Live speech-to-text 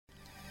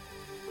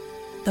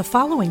The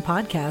following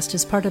podcast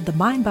is part of the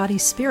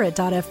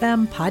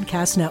MindBodySpirit.fm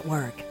podcast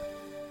network.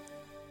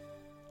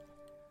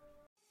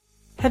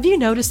 Have you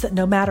noticed that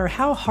no matter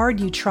how hard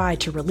you try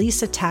to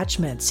release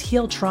attachments,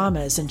 heal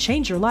traumas, and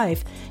change your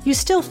life, you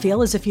still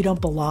feel as if you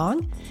don't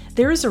belong?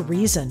 There is a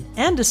reason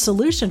and a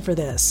solution for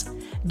this.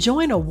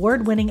 Join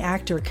award-winning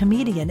actor,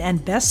 comedian,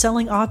 and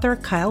best-selling author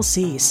Kyle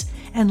Cease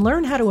and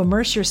learn how to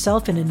immerse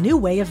yourself in a new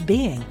way of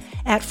being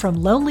at From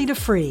Lonely to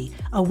Free,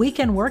 a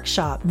weekend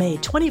workshop May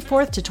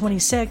 24th to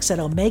 26th at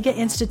Omega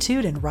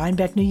Institute in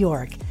Rhinebeck, New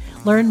York.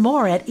 Learn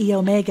more at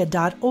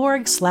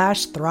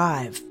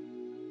eomega.org/thrive.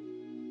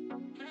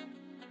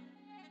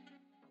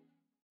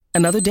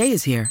 Another day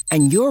is here,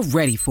 and you're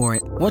ready for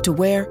it. What to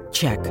wear?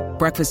 Check.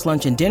 Breakfast,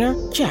 lunch, and dinner?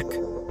 Check.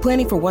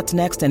 Planning for what's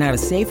next and how to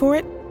save for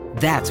it?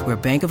 That's where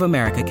Bank of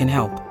America can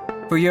help.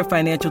 For your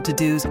financial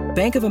to-dos,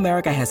 Bank of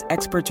America has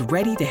experts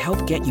ready to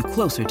help get you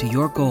closer to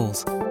your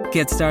goals.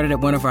 Get started at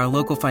one of our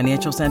local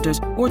financial centers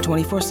or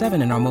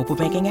 24/7 in our mobile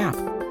banking app.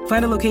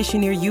 Find a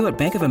location near you at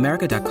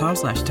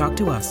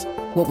bankofamerica.com/talktous.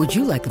 What would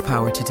you like the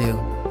power to do?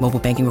 Mobile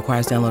banking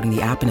requires downloading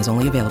the app and is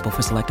only available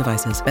for select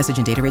devices. Message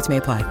and data rates may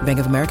apply. Bank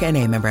of America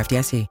N.A., member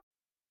FDIC.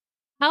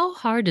 How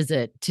hard is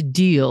it to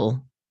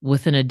deal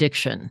with an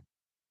addiction?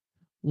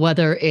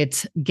 Whether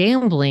it's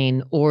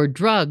gambling or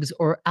drugs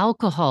or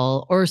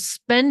alcohol or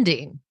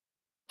spending,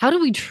 how do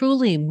we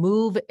truly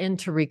move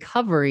into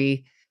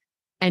recovery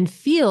and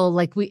feel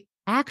like we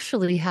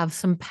actually have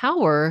some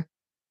power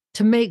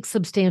to make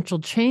substantial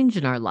change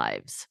in our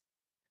lives?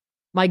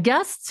 My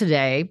guests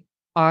today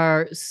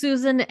are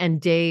Susan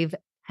and Dave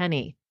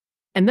Kenney,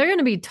 and they're going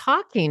to be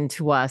talking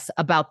to us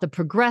about the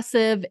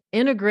progressive,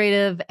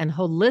 integrative, and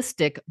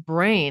holistic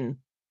brain.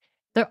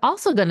 They're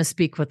also going to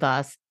speak with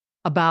us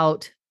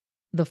about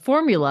the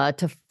formula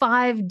to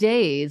 5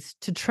 days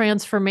to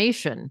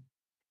transformation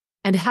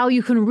and how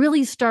you can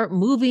really start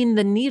moving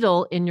the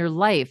needle in your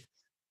life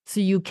so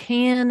you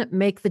can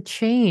make the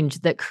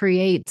change that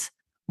creates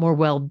more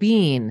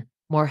well-being,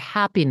 more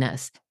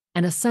happiness,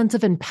 and a sense of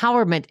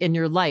empowerment in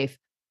your life.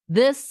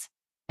 This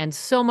and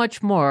so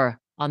much more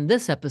on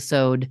this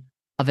episode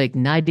of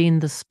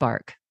Igniting the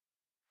Spark.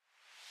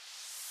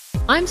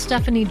 I'm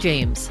Stephanie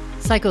James,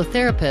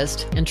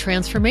 psychotherapist and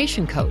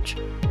transformation coach,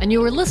 and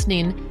you are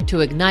listening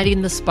to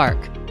Igniting the Spark,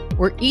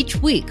 where each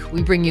week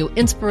we bring you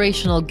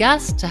inspirational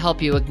guests to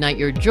help you ignite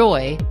your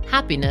joy,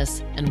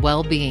 happiness, and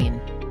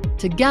well-being.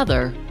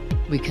 Together,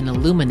 we can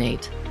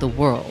illuminate the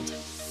world.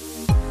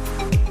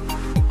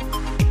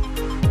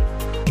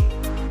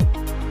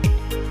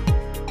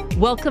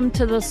 Welcome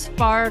to the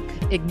Spark,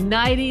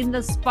 igniting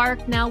the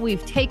spark. Now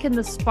we've taken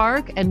the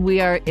spark and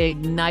we are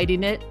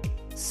igniting it.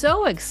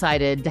 So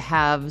excited to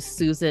have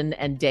Susan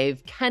and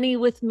Dave Kenney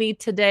with me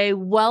today.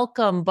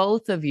 Welcome,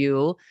 both of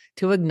you,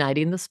 to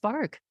Igniting the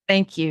Spark.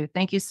 Thank you.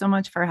 Thank you so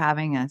much for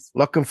having us.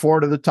 Looking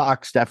forward to the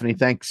talk, Stephanie.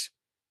 Thanks.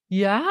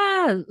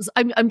 Yes,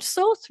 I'm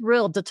so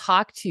thrilled to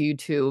talk to you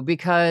two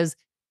because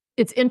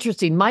it's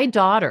interesting. My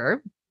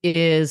daughter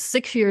is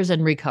 6 years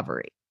in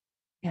recovery.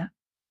 Yeah.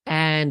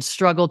 And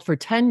struggled for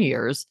 10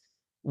 years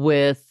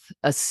with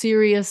a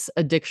serious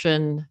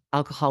addiction,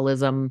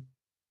 alcoholism,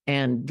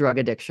 and drug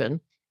addiction.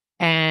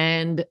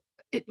 And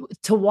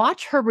to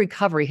watch her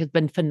recovery has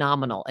been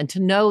phenomenal. And to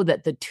know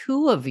that the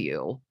two of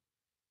you,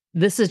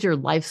 this is your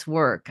life's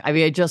work. I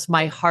mean,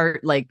 my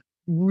heart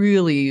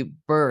really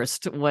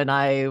burst when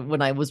I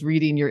was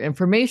reading your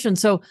information.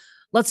 So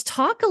let's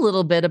talk a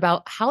little bit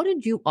about how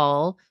did you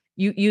all,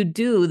 you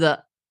do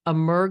the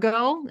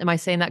Emergo, am I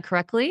saying that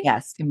correctly?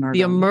 Yes, Emergo.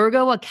 The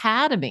Emergo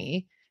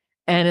Academy,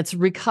 and it's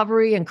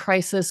recovery and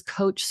crisis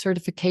coach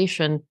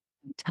certification.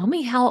 Tell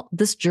me how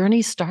this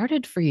journey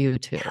started for you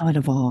two. How it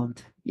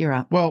evolved. You're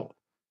up. Well,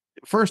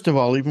 first of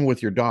all, even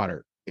with your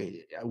daughter,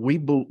 I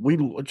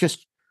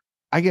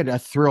get a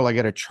thrill, I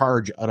get a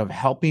charge out of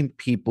helping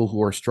people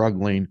who are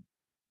struggling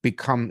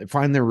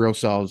find their real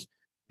selves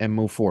and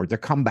move forward. The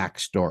comeback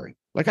story.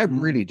 I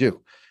really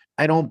do.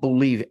 I don't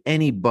believe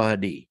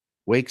anybody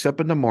wakes up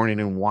in the morning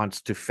and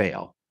wants to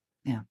fail.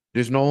 Yeah.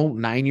 There's no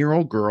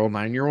 9-year-old girl,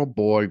 9-year-old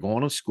boy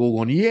going to school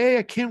going, yay,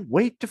 I can't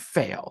wait to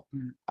fail.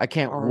 I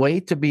can't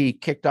wait to be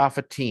kicked off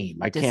a team.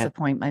 I can't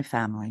disappoint my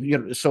family.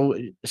 So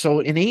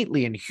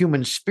innately in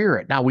human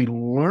spirit. Now we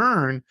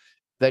learn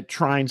that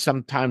trying,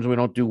 sometimes we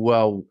don't do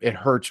well. It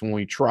hurts when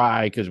we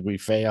try because we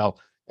fail.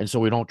 And so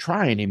we don't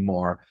try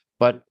anymore.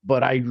 But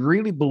I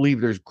really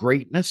believe there's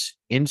greatness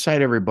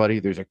inside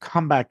everybody. There's a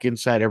comeback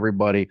inside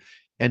everybody.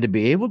 And to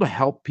be able to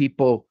help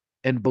people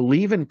and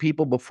believe in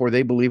people before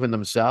they believe in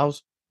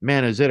themselves,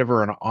 man, is it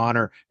ever an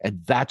honor?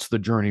 And that's the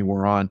journey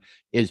we're on.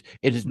 It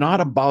is not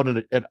about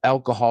an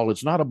alcohol.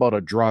 It's not about a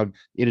drug.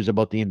 It is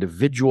about the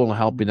individual and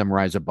helping them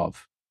rise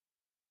above.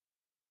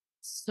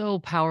 So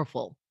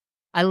powerful.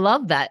 I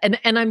love that.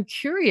 And I'm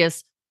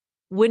curious,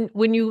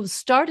 when you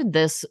started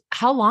this,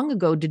 how long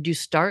ago did you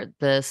start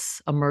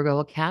this Emergo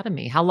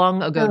Academy? How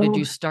long ago did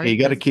you start? You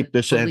got to keep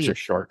this answer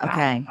short.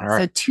 Okay. All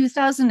right. So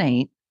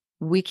 2008,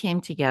 we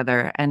came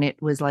together and it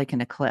was like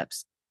an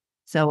eclipse.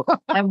 So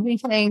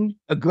everything.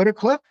 A good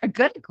eclipse? A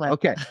good eclipse.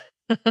 Okay.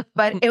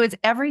 But it was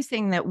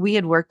everything that we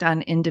had worked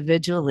on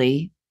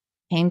individually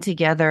came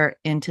together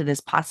into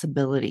this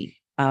possibility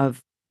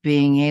of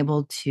being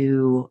able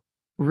to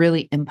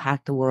really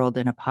impact the world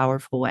in a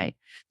powerful way.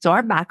 So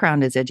our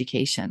background is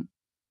education.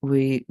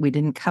 We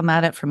didn't come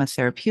at it from a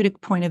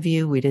therapeutic point of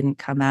view. We didn't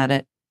come at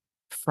it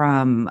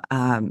from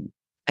a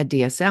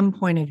DSM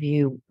point of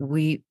view.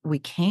 We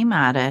came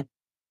at it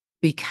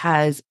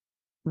because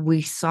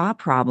we saw a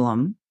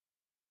problem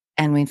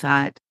and we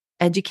thought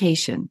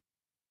education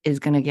is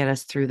going to get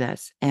us through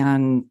this.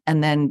 And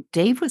then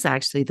Dave was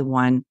actually the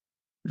one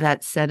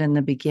that said in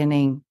the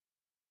beginning,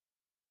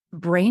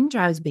 brain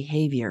drives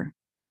behavior.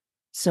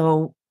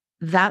 So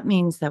that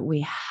means that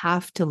we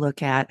have to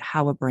look at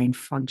how a brain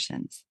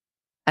functions.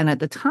 And at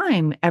the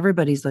time,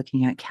 everybody's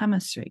looking at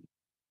chemistry.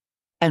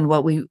 And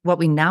what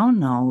we now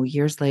know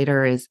years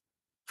later is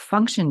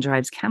function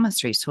drives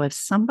chemistry. So if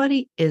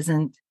somebody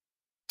isn't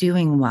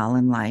doing well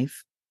in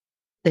life,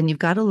 then you've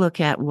got to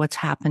look at what's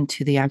happened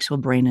to the actual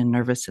brain and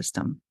nervous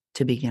system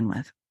to begin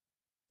with.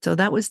 So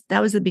that was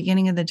the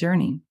beginning of the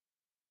journey.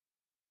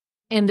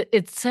 And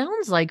it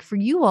sounds like for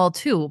you all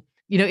too,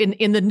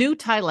 in the new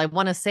title, I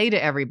want to say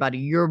to everybody,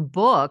 your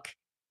book,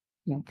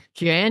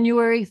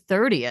 January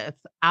 30th,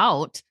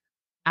 out,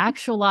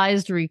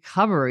 Actualized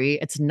Recovery.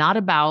 It's not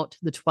about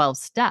the 12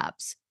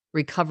 steps.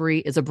 Recovery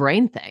is a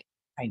brain thing.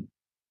 Right.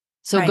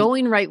 So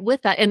going right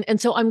with that.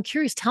 And so I'm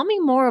curious, tell me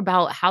more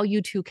about how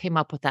you two came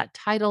up with that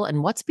title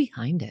and what's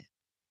behind it.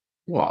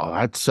 Well,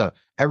 that's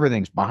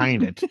everything's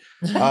behind it.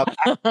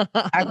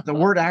 The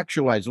word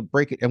actualize, we'll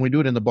break it, and we do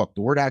it in the book.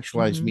 The word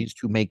actualize means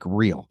to make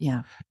real.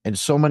 Yeah. And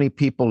so many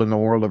people in the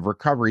world of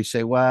recovery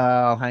say,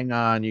 well, hang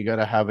on, you got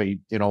to have a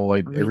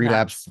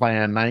relapse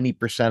plan.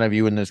 90% of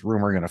you in this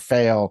room are going to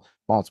fail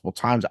multiple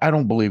times. I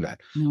don't believe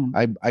that. No.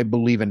 I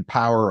believe in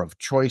power of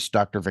choice.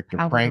 Dr. Viktor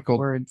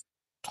Frankl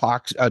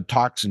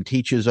talks and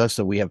teaches us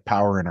that we have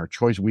power in our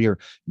choice. We are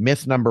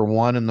myth number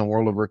one in the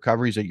world of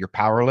recovery is that you're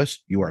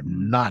powerless. You are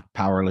not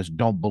powerless.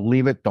 Don't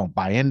believe it. Don't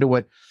buy into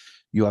it.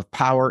 You have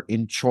power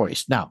in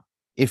choice. Now,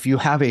 if you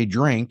have a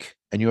drink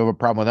and you have a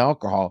problem with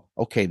alcohol,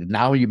 okay,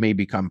 now you may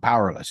become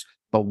powerless.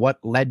 But what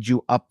led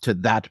you up to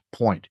that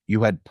point?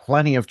 You had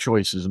plenty of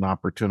choices and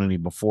opportunity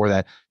before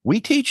that.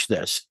 We teach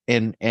this,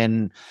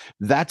 and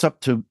that's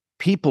up to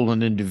people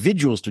and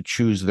individuals to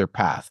choose their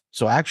path.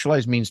 So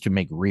actualize means to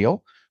make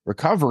real.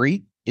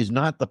 Recovery is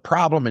not the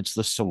problem, it's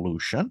the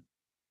solution,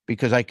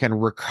 because I can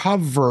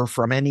recover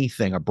from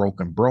anything, a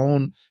broken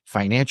bone,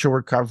 financial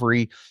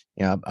recovery,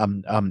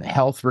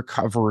 health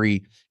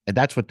recovery. And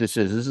that's what this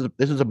is.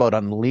 This is about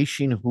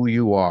unleashing who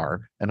you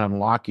are and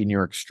unlocking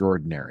your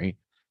extraordinary.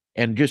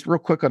 And just real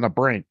quick on the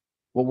brain,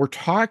 what we're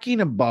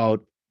talking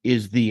about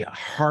is the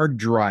hard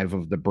drive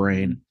of the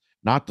brain,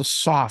 not the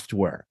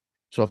software.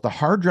 So if the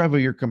hard drive of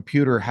your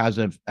computer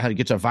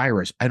gets a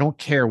virus, I don't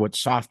care what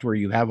software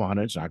you have on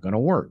it, it's not going to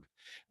work.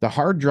 The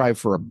hard drive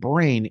for a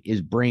brain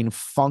is brain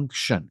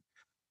function,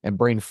 and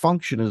brain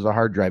function is the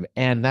hard drive.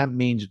 And that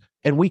means,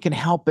 and we can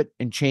help it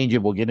and change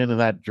it. We'll get into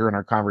that during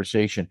our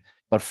conversation.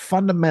 But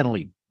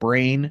fundamentally,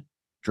 brain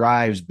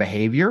drives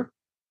behavior.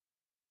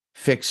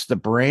 Fix the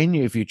brain.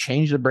 If you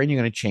change the brain,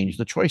 you're going to change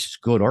the choices,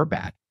 good or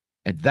bad.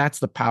 And that's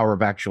the power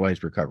of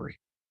actualized recovery.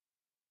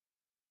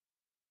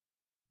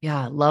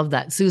 Yeah, love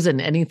that.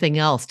 Susan, anything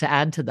else to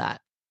add to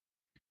that?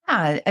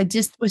 Yeah, I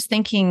just was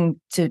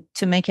thinking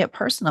to make it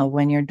personal.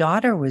 When your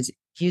daughter was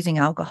using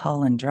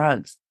alcohol and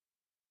drugs,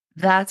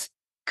 that's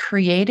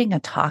creating a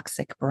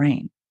toxic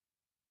brain.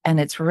 And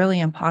it's really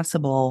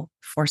impossible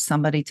for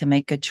somebody to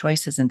make good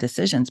choices and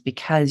decisions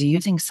because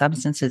using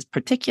substances,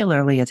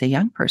 particularly as a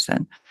young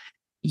person,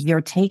 you're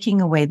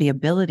taking away the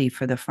ability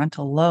for the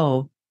frontal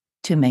lobe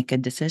to make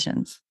good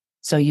decisions.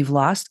 So you've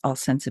lost all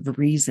sense of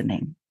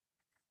reasoning.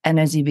 And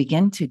as you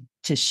begin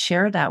to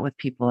share that with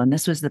people, and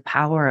this was the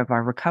power of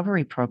our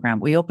recovery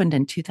program, we opened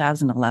in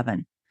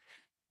 2011.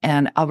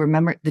 And I'll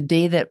remember the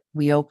day that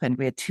we opened,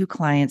 we had two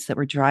clients that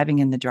were driving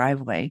in the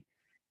driveway.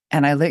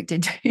 And I looked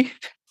at Dave,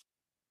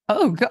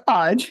 oh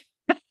God,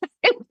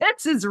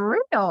 this is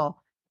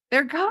real.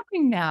 They're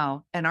coming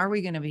now. And are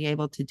we going to be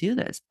able to do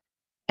this?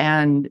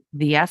 And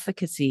the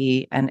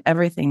efficacy and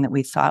everything that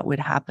we thought would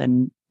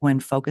happen when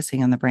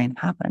focusing on the brain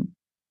happened.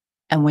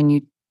 And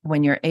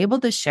when you're able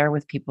to share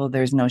with people,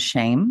 there's no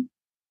shame.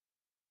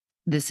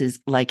 This is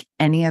like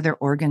any other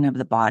organ of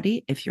the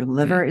body. If your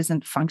liver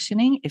isn't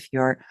functioning, if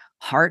your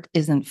heart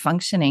isn't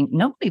functioning,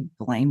 nobody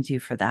blames you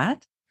for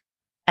that.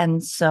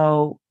 And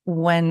so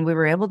when we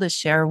were able to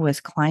share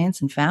with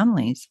clients and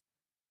families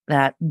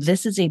that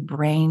this is a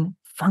brain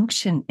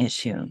function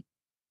issue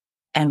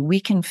and we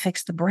can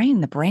fix the brain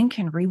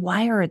can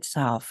rewire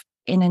itself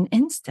in an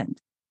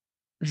instant,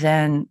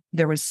 then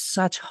there was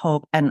such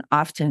hope and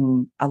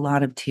often a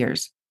lot of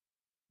tears.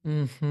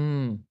 Oh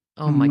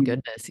my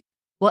goodness.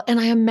 Well,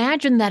 and I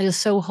imagine that is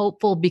so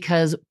hopeful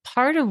because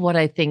part of what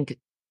I think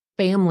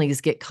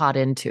families get caught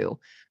into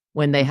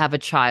when they have a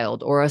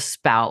child or a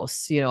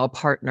spouse, a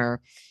partner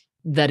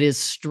that is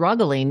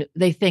struggling,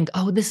 they think,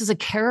 oh, this is a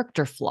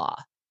character flaw.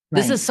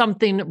 This is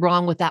something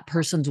wrong with that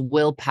person's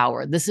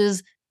willpower. This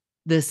is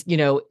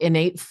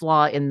innate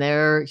flaw in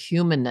their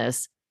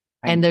humanness.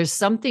 Right. And there's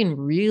something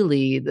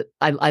really that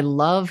I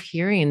love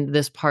hearing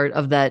this part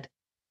of that.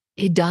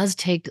 It does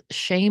take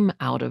shame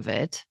out of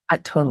it.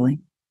 Totally.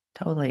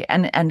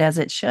 And as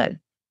it should,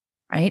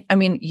 right? I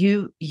mean,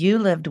 you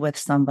lived with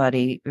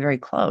somebody very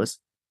close.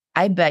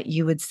 I bet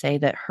you would say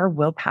that her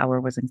willpower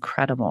was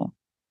incredible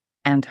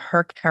and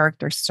her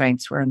character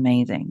strengths were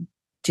amazing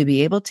to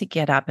be able to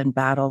get up and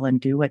battle and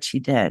do what she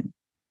did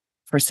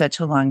for such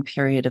a long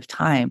period of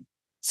time.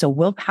 So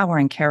willpower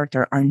and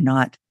character are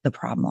not the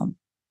problem,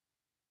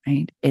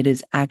 right? It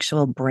is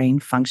actual brain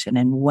function.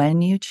 And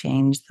when you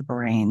change the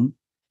brain,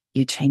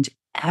 you change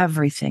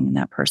everything in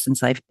that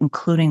person's life,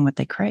 including what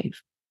they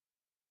crave.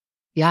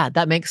 Yeah,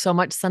 that makes so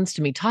much sense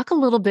to me. Talk a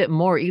little bit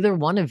more, either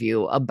one of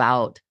you,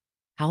 about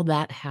how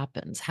that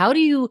happens. How do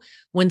you,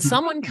 when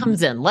someone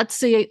comes in, let's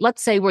say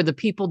we're the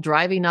people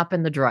driving up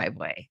in the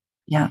driveway,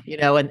 Yeah.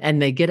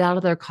 And they get out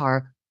of their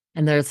car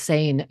and they're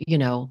saying,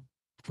 I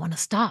want to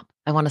stop.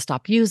 I want to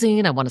stop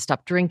using. I want to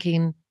stop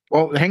drinking.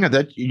 Well, hang on.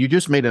 That you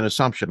just made an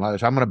assumption,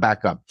 Liza. I'm going to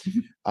back up.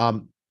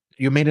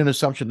 You made an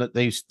assumption that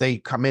they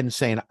come in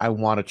saying, "I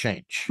want to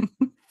change."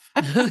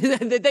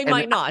 They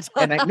might not.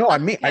 And I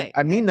mean Okay.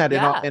 I mean that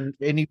Yeah. and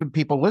even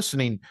people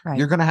listening, Right.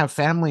 you're going to have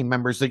family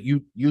members that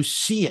you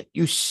see it,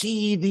 you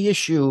see the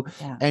issue,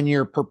 Yeah. and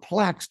you're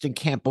perplexed and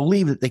can't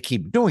believe that they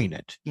keep doing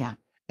it. Yeah.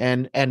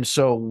 And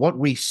so what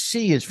we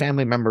see as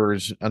family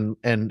members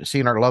and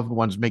seeing our loved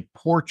ones make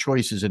poor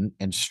choices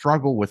and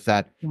struggle with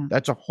that, Yeah.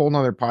 that's a whole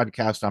nother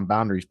podcast on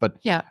boundaries. But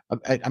Yeah.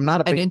 I'm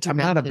not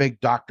a big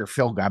Dr.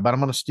 Phil guy, but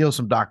I'm going to steal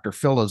some Dr.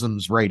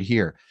 Philisms right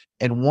here.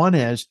 And one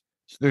is,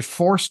 there's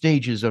 4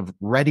 stages of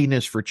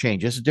readiness for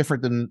change. This is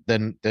different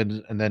than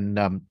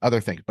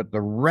other things, but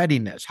the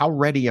readiness, how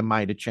ready am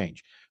I to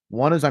change?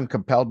 One is I'm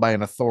compelled by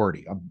an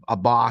authority, a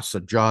boss,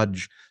 a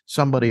judge,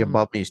 somebody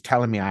above me is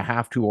telling me I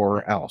have to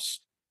or else.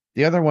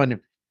 The other one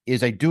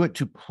is I do it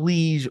to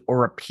please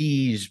or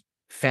appease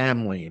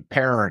family,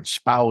 parents,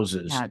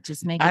 spouses. Yeah.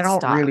 Just make it I don't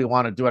stop. really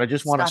want to do it. I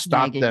just want to Stop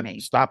stop nagging that, me.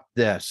 stop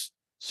this.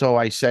 So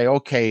I say,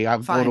 okay,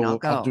 I'll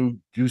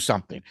do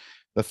something.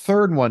 The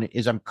third one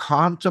is I'm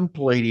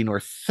contemplating or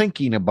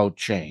thinking about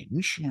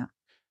change. Yeah.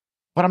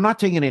 But I'm not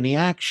taking any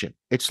action.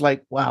 It's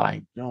like, well,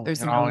 I don't,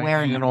 There's an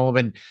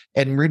awareness.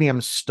 and really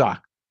I'm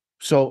stuck.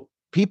 So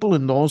people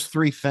in those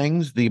 3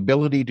 things, the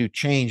ability to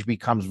change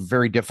becomes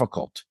very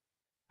difficult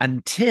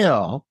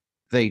until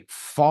they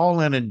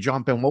fall in and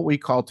jump in, what we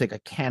call take a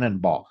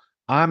cannonball.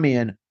 I'm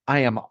in, I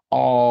am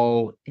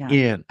all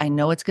in. I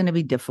know it's going to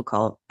be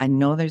difficult. I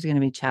know there's going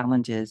to be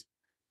challenges,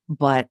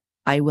 but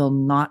I will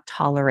not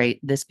tolerate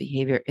this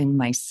behavior in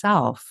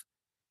myself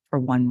for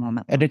one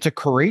moment. And it's a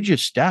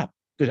courageous step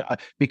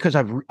because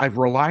I've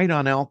relied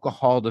on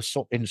alcohol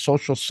in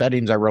social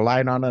settings. I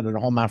relied on it at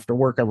home after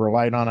work. I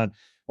relied on it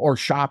or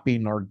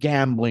shopping or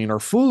gambling or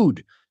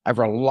food. I've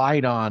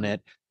relied on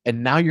it.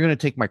 And now you're going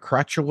to take my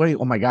crutch away.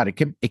 Oh my God,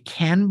 it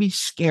can be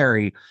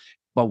scary.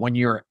 But when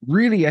you're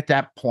really at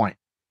that point,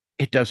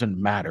 it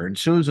doesn't matter. And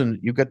Susan,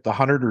 you get the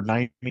 100 or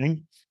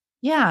 90.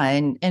 Yeah.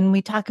 And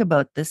we talk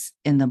about this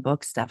in the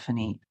book,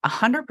 Stephanie.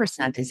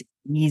 100% is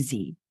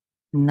easy.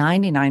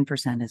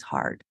 99% is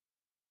hard.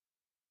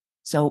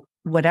 So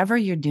whatever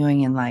you're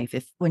doing in life,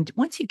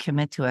 once you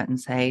commit to it and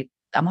say,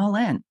 I'm all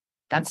in,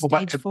 that's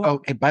stage 4.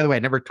 Oh, and by the way, I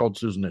never told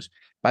Susan this.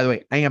 By the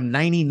way, I am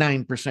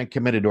 99%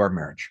 committed to our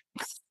marriage.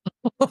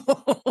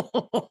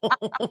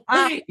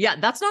 Yeah,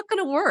 that's not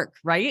going to work,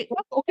 right?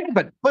 Okay,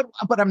 but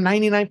I'm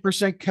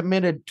 99%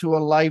 committed to a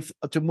life,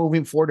 to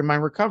moving forward in my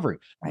recovery.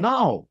 Right.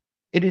 No,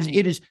 it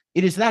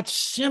is that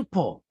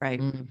simple.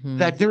 Right. Mhm.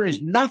 That there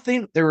is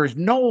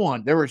no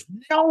one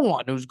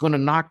who's going to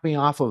knock me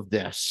off of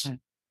this. Right.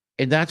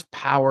 And that's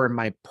power in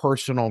my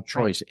personal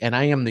choice. Right. And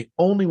I am the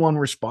only one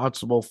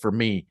responsible for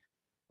me.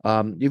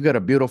 You've got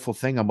a beautiful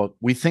thing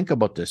we think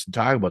about this and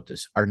talk about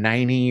this, our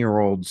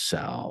 90-year-old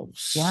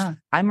selves. Yeah,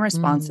 I'm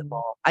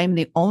responsible. I'm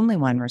the only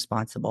one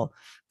responsible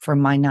for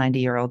my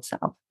 90-year-old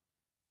self.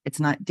 It's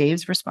not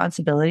Dave's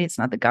responsibility. It's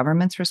not the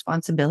government's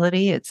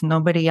responsibility. It's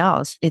nobody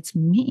else. It's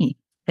me.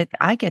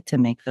 I get to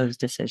make those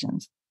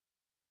decisions.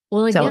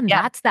 Well, again,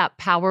 that's that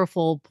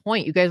powerful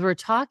point you guys were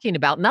talking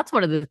about. And that's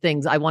one of the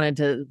things I wanted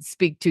to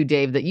speak to,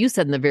 Dave, that you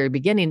said in the very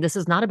beginning. This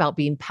is not about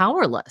being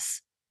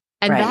powerless.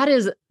 And that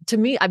is, to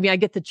me, I mean, I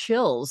get the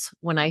chills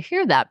when I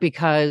hear that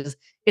because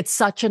it's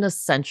such an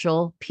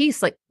essential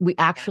piece. Like we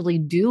actually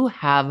do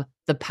have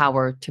the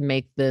power to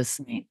make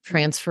this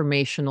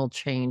transformational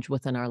change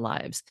within our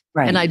lives.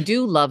 Right. And I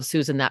do love,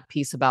 Susan, that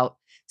piece about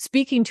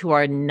speaking to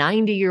our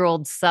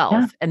 90-year-old self.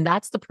 Yeah. And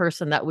that's the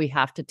person that we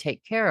have to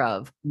take care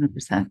of.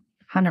 100%.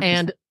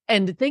 100%.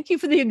 And thank you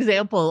for the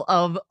example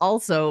of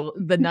also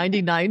the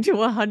 99 to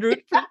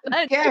 100%.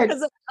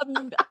 Because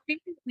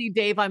immediately,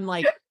 Dave, I'm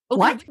like,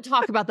 we can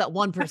talk about that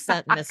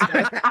 1%, mister.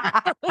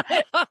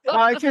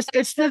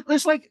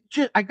 It's like,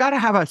 I got to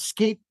have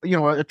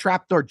a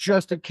trap door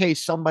just in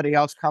case somebody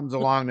else comes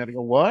along and I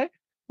go, what?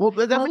 Well,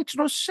 that makes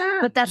no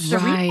sense. But that's the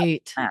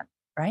right.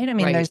 Right. I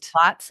mean, there's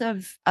lots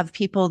of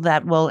people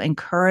that will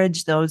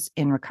encourage those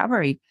in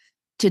recovery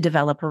to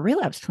develop a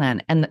relapse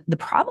plan. And the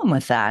problem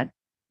with that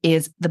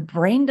is the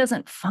brain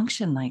doesn't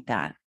function like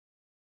that.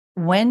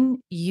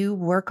 When you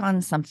work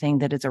on something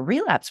that is a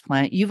relapse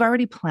plan, you've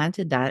already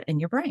planted that in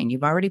your brain.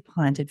 You've already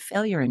planted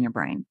failure in your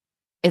brain.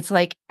 It's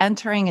like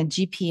entering a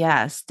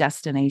GPS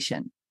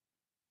destination.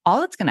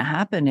 All that's going to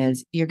happen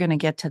is you're going to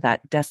get to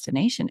that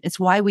destination. It's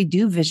why we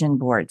do vision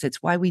boards.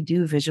 It's why we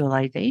do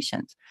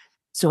visualizations.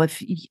 So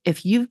if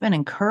you've been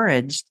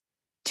encouraged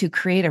to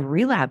create a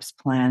relapse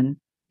plan,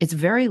 it's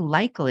very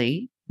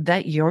likely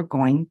that you're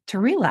going to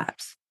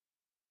relapse.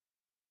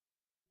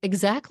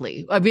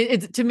 Exactly. I mean,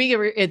 to me,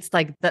 it's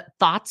like the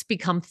thoughts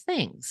become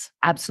things.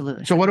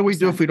 Absolutely. So what do we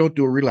do if we don't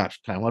do a relapse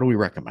plan? What do we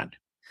recommend?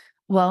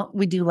 Well,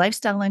 we do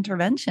lifestyle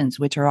interventions,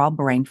 which are all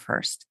brain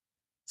first.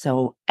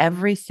 So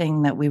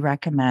everything that we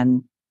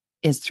recommend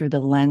is through the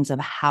lens of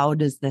how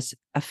does this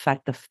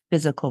affect the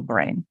physical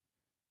brain?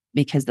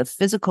 Because the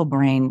physical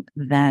brain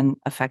then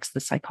affects the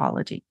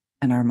psychology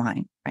in our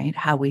mind, right?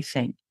 How we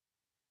think.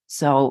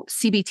 So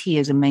CBT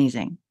is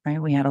amazing,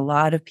 right? We had a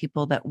lot of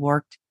people that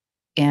worked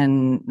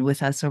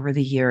with us over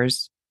the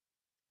years,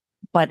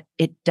 but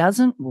it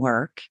doesn't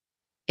work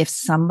if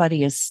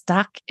somebody is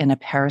stuck in a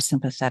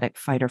parasympathetic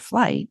fight or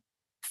flight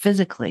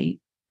physically,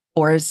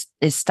 or is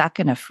stuck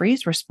in a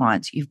freeze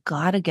response. You've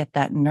got to get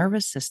that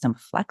nervous system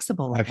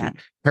flexible again.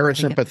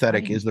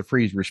 Parasympathetic is the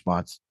freeze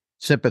response.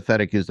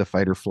 Sympathetic is the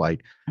fight or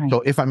flight. Right.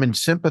 So if I'm in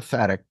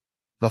sympathetic,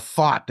 the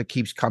thought that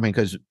keeps coming,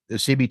 because the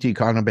CBT,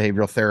 cognitive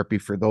behavioral therapy,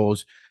 for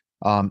those,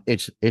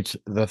 it's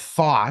the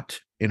thought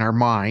in our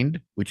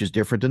mind, which is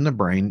different than the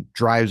brain,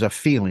 drives a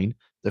feeling.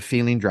 The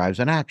feeling drives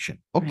an action.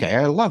 Okay,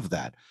 right. I love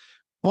that.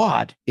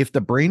 But if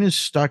the brain is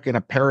stuck in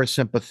a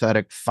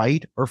parasympathetic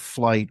fight or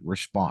flight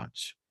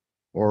response,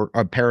 or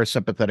a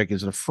parasympathetic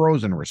is a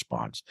frozen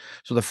response.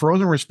 So the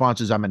frozen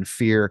response is I'm in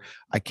fear.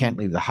 I can't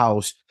leave the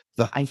house.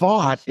 The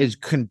thought is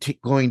going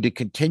to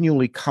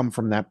continually come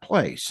from that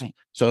place. Right.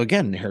 So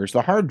again, here's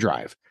the hard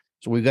drive.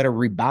 So we've got to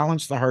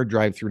rebalance the hard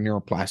drive through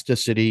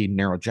neuroplasticity,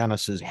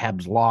 neurogenesis,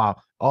 Hebb's law,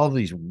 all of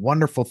these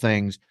wonderful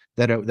things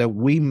that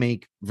we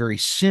make very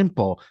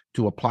simple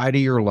to apply to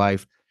your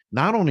life,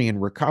 not only in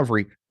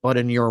recovery, but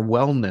in your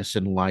wellness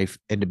in life,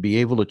 and to be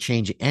able to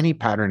change any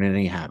pattern and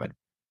any habit.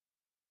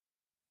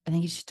 I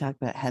think you should talk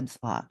about Hebb's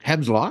law.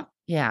 Hebb's law?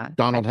 Yeah.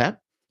 Donald Hebb?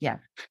 Yeah.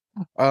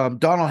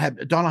 Donald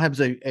Hebb's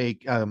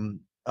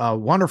a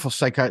wonderful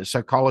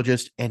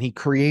psychologist, and he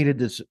created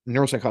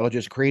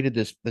neuropsychologist created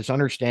this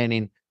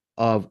understanding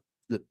of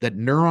that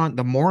neuron.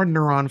 The more a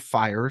neuron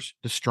fires,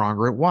 the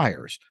stronger it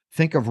wires.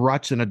 Think of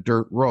ruts in a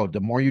dirt road. The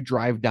more you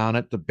drive down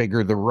it, the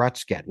bigger the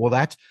ruts get. Well,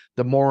 that's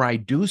the more I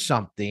do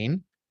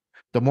something,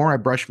 the more I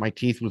brush my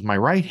teeth with my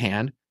right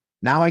hand.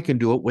 Now I can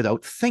do it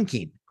without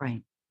thinking.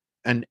 Right.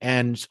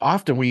 And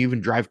often we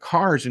even drive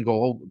cars and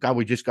go, oh God,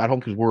 we just got home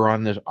because we're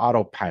on this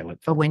autopilot.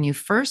 But when you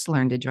first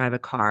learned to drive a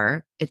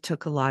car, it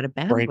took a lot of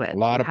bandwidth.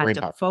 You had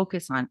to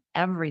focus on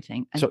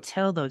everything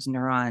until those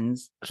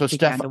neurons. So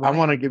Steph, I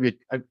want to give you,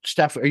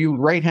 Steph, are you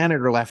right-handed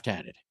or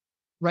left-handed?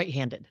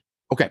 Right-handed.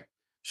 Okay.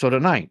 So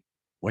tonight,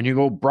 when you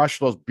go brush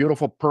those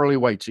beautiful pearly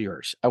whites of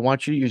yours, I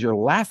want you to use your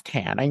left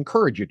hand. I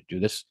encourage you to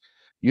do this.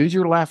 Use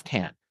your left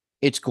hand.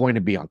 It's going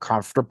to be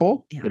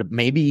uncomfortable. Yeah. It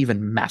may be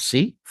even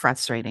messy.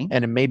 Frustrating.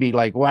 And it may be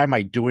like, why am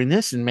I doing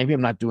this? And maybe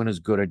I'm not doing as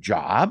good a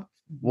job.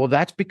 Well,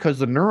 that's because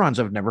the neurons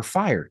have never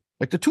fired.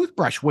 Like the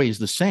toothbrush weighs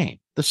the same.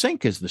 The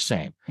sink is the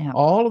same. Yeah.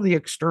 All of the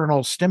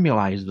external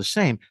stimuli is the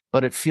same,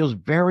 but it feels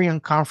very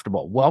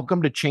uncomfortable.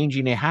 Welcome to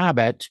changing a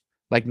habit,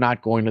 like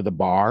not going to the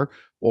bar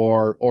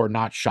or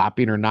not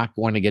shopping or not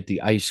going to get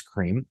the ice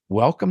cream.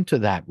 Welcome to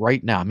that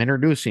right now. I'm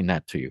introducing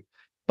that to you.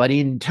 But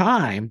in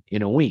time,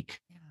 in a week,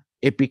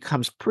 it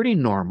becomes pretty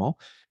normal.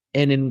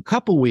 And in a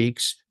couple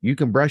weeks, you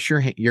can brush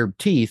your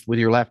teeth with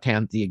your left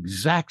hand the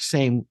exact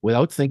same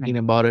without thinking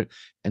about it,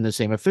 and the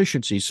same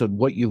efficiency. So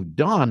what you've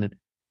done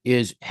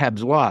is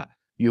Hebb's law.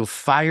 You've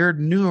fired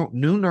new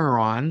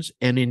neurons,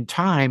 and in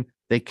time,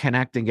 they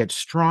connect and get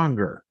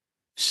stronger.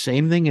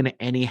 Same thing in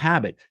any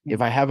habit.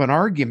 If I have an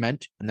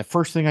argument and the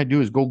first thing I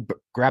do is go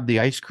grab the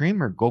ice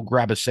cream or go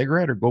grab a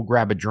cigarette or go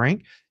grab a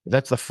drink, if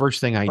that's the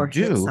first thing I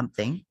do,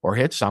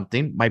 hit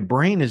something, my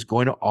brain is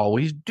going to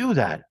always do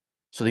that.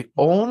 So the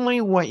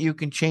only way you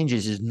can change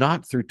is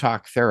not through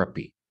talk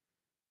therapy.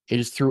 It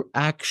is through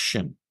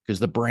action, because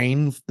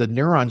the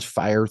neurons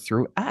fire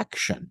through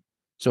action.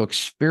 So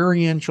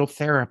experiential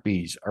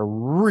therapies are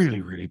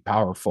really, really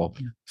powerful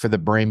for the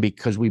brain,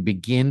 because we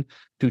begin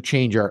to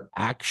change our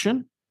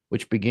action,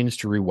 which begins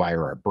to rewire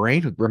our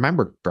brain.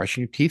 Remember,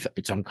 brushing your teeth,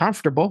 it's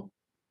uncomfortable,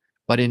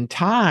 but in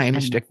time,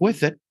 stick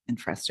with it. And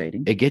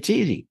frustrating. It gets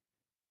easy.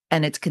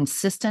 And it's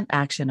consistent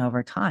action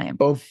over time.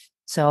 Both.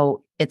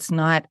 So it's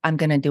not, I'm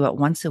going to do it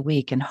once a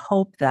week and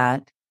hope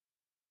that,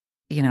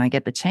 I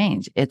get the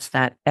change. It's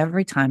that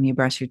every time you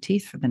brush your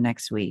teeth for the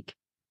next week,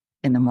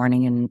 in the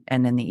morning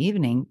and in the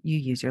evening, you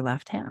use your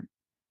left hand.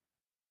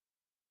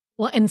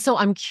 Well, and so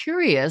I'm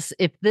curious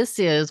if this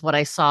is what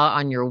I saw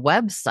on your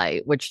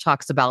website, which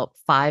talks about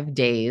 5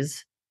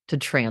 days to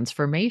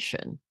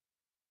transformation.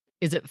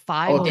 Is it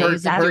 5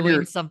 days of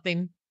doing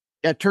something?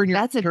 Yeah, turn your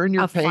That's a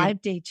pain.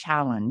 5-day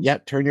challenge. Yeah,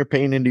 turn your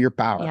pain into your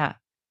power. Yeah.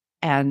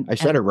 And I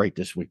said it right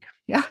this week.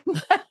 Yeah.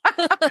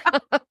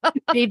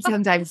 Babe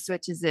sometimes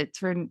switches it,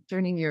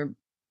 turning your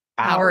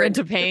power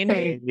into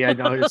pain. Yeah,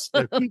 no, it's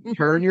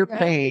turn your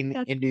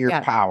pain into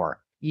your power.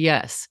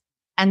 Yes.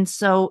 And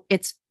so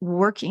it's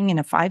working in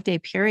a 5-day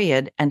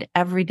period, and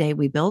every day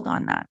we build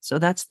on that. So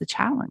that's the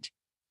challenge,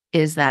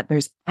 is that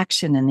there's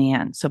action in the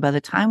end. So by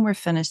the time we're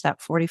finished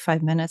that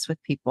 45 minutes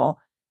with people,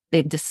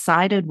 they've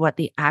decided what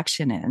the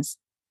action is,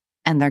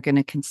 and they're going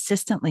to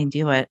consistently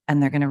do it,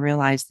 and they're going to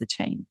realize the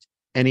change.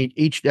 And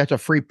each that's a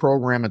free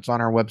program. It's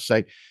on our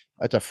website.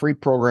 It's a free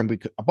program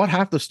because about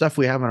half the stuff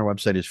we have on our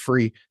website is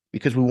free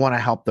because we want to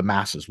help the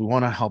masses. We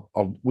want to help.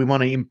 We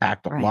want to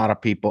impact a lot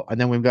of people.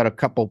 And then we've got a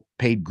couple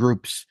paid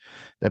groups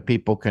that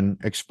people can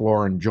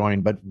explore and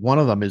join. But one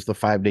of them is the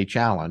 5-day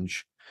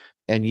challenge.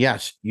 And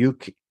yes,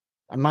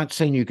 I'm not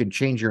saying you can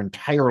change your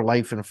entire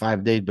life in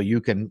 5 days, but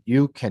you can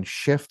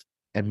shift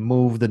and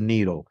move the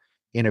needle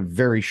in a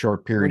very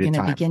short period of time. We're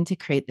going to begin to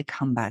create the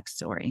comeback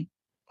story.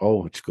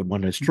 Oh, it's a good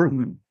one. It's true.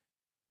 Mm-hmm.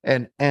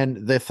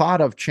 And the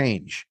thought of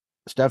change,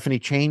 Stephanie,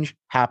 change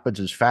happens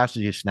as fast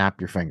as you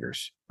snap your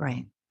fingers.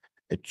 Right.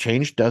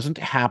 Change doesn't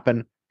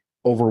happen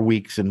over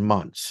weeks and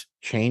months.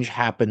 Change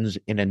happens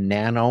in a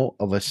nano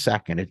of a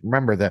second.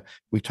 Remember that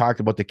we talked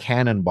about the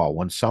cannonball.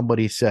 When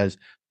somebody says,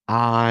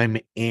 I'm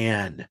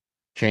in,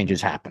 change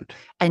has happened.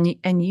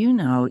 And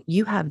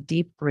you have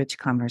deep, rich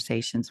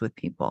conversations with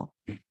people.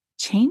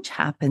 Change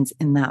happens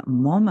in that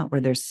moment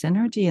where there's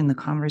synergy in the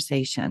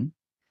conversation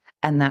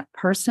and that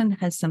person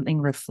has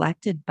something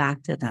reflected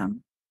back to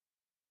them.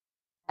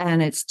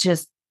 And it's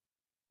just,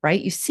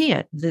 right? You see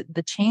it.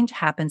 The change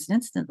happens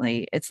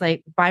instantly. It's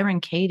like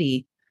Byron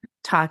Katie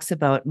talks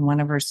about in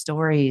one of her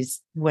stories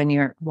when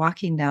you're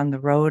walking down the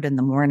road in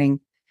the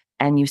morning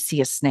and you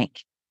see a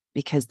snake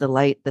because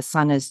the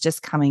sun is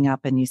just coming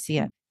up and you see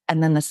it.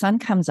 And then the sun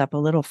comes up a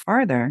little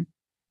farther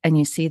and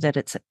you see that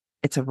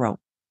it's a rope.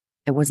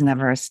 It was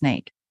never a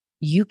snake.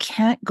 You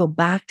can't go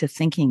back to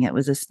thinking it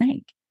was a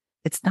snake.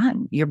 It's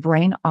done. Your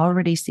brain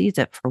already sees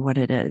it for what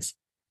it is.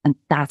 And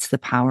that's the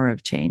power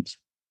of change.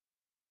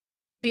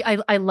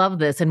 I love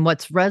this. And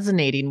what's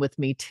resonating with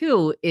me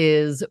too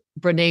is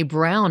Brene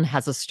Brown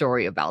has a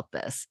story about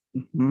this.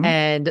 Mm-hmm.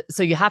 And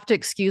so you have to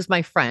excuse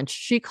my French.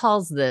 She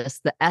calls this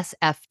the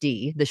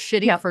SFD, the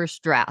shitty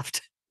first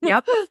draft.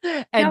 Yep.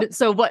 And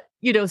so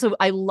so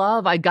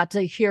I got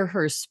to hear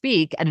her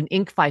speak at an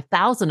Inc.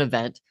 5000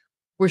 event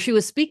where she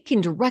was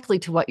speaking directly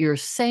to what you're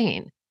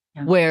saying,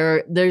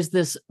 where there's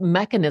this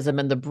mechanism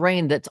in the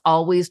brain that's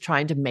always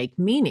trying to make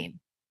meaning.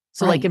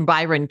 So like in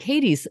Byron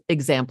Katie's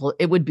example,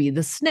 it would be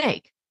the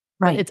snake,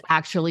 but it's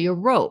actually a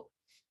rope.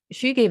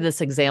 She gave this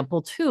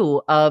example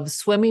too of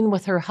swimming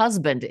with her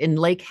husband in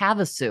Lake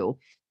Havasu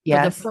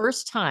for the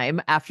first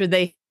time after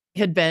they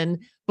had been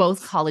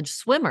both college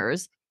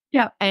swimmers.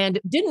 Yeah. And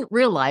didn't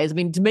realize,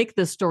 to make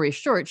this story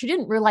short, she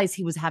didn't realize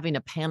he was having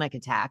a panic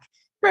attack.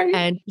 Right.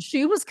 And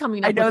she was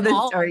coming up with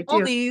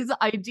all these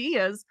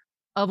ideas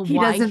of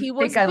why he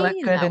was I look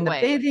good in the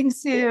bathing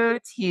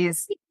suit. He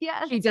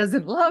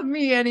doesn't love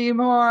me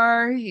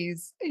anymore.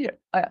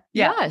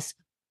 Yes.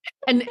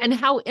 And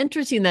how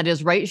interesting that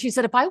is, right? She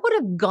said, if I would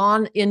have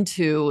gone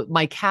into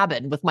my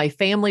cabin with my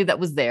family that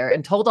was there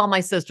and told all my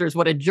sisters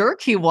what a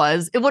jerk he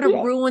was, it would have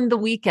ruined the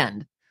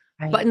weekend.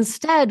 Right. But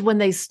instead, when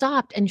they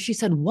stopped and she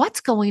said, what's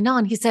going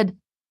on? He said,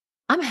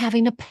 I'm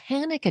having a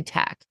panic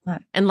attack.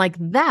 Right. And like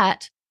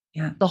that,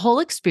 the whole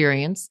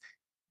experience,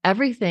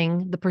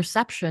 everything, the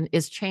perception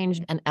is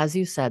changed. And as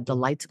you said, the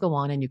lights go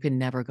on and you can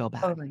never go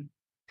back. Totally.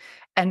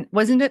 And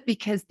wasn't it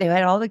because they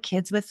had all the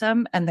kids with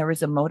them and there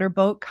was a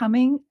motorboat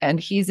coming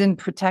and he's in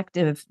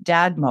protective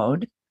dad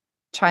mode,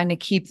 trying to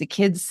keep the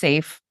kids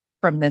safe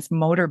from this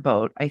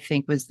motorboat, I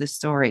think was the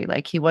story.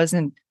 Like he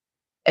wasn't,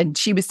 and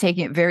she was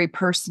taking it very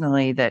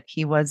personally that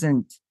he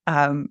wasn't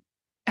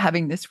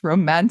having this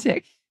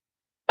romantic.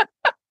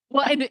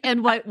 Well,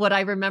 and what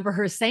I remember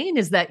her saying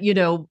is that,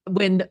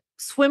 when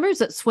swimmers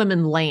that swim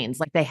in lanes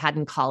like they had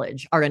in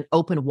college are in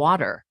open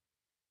water,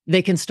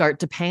 they can start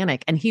to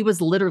panic. And he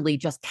was literally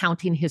just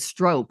counting his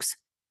strokes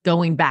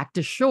going back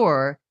to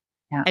shore.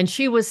 Yeah. And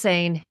she was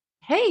saying,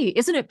 hey,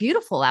 isn't it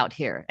beautiful out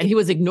here? And he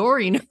was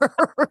ignoring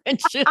her. And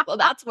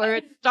that's where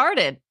it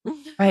started.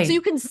 Right. So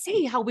you can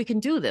see how we can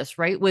do this,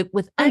 right?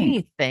 With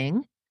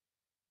anything.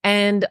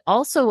 And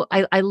also,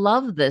 I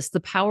love this,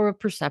 the power of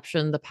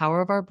perception, the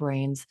power of our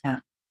brains. Yeah.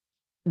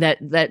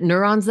 That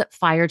neurons that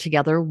fire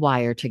together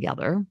wire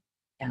together.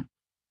 Yeah.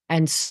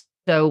 And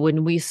so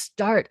when we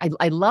start,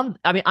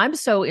 I'm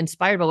so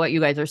inspired by what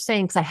you guys are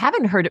saying because I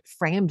haven't heard it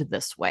framed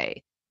this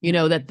way.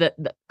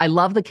 That I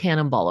love the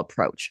cannonball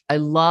approach. I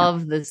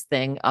love this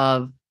thing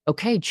of,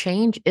 okay,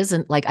 change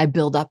isn't like I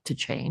build up to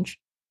change.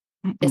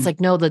 Mm-mm. It's like,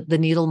 no, the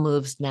needle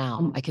moves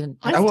now. I can.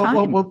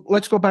 Well,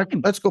 let's go back.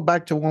 Let's go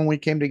back to when we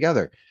came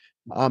together.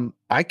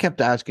 I kept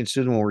asking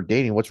Susan when we're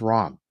dating, what's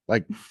wrong?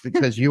 like,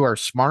 because you are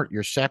smart,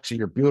 you're sexy,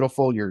 you're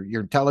beautiful,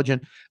 you're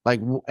intelligent, like,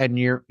 and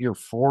you're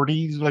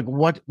 40s. Like,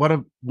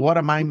 what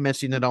am I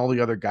missing that all the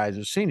other guys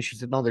have seen? She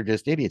said, no, they're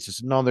just idiots. I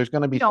said, no, there's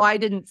going to be. No, I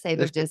didn't say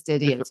they're just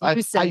idiots.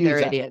 You said they're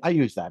idiots. I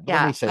use that.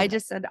 Yeah, I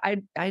just said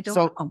I don't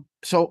know.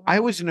 So I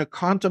was in a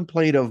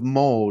contemplative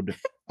mode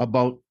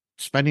about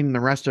spending the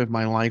rest of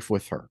my life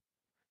with her.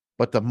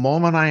 But the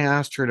moment I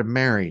asked her to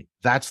marry,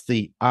 that's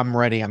the I'm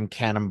ready, I'm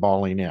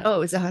cannonballing in. Oh, it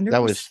was 100%.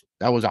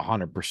 That was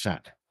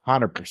 100%.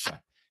 100%.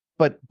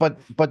 But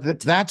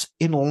that's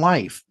in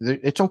life.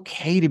 It's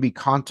okay to be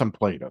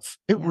contemplative.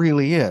 It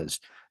really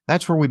is.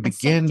 That's where we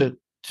begin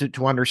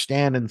to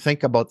understand and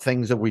think about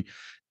things that we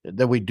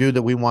do,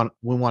 that we want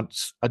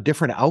a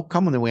different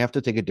outcome, and then we have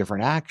to take a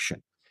different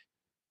action.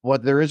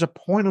 But there is a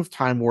point of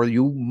time where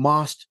you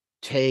must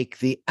take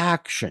the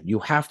action. You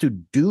have to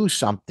do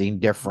something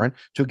different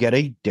to get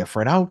a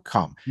different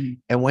outcome.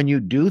 And when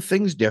you do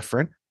things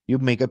different, you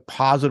make a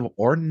positive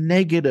or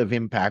negative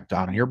impact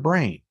on your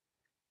brain.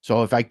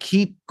 So if I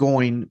keep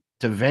going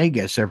to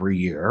Vegas every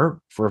year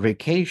for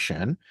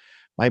vacation,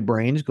 my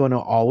brain's going to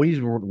always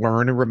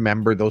learn and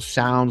remember those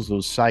sounds,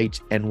 those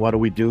sights. And what do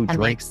we do? And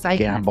drink,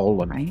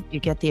 gamble. Right? You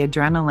get the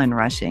adrenaline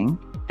rushing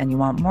and you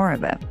want more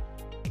of it.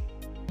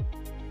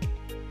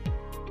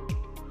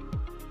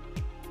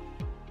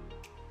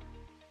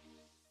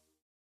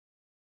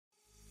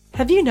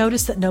 Have you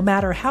noticed that no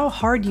matter how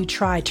hard you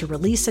try to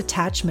release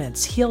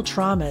attachments, heal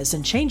traumas,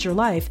 and change your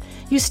life,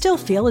 you still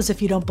feel as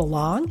if you don't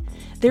belong?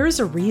 There is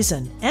a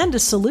reason and a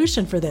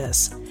solution for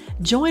this.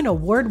 Join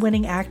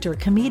award-winning actor,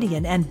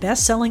 comedian, and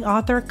best-selling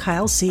author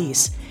Kyle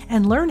Cease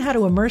and learn how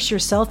to immerse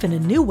yourself in a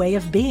new way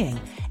of being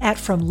at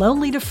From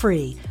Lonely to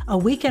Free, a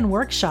weekend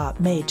workshop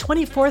May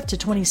 24th to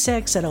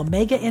 26th at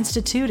Omega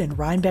Institute in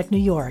Rhinebeck, New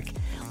York.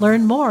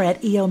 Learn more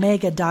at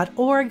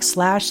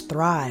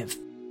eomega.org/thrive.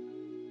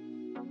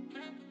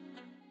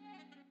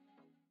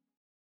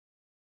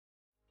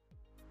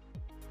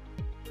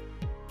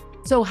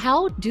 So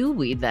how do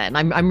we then?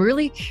 I'm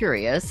really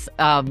curious,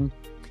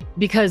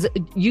 because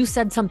you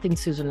said something,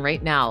 Susan,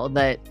 right now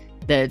that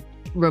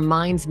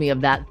reminds me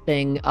of that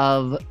thing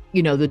of,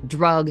 the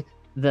drug,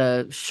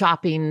 the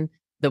shopping,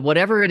 the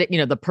whatever it,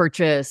 the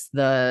purchase,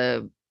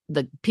 the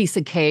piece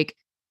of cake.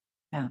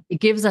 Yeah. It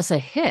gives us a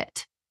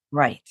hit.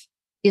 Right.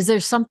 Is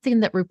there something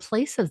that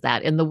replaces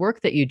that in the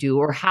work that you do,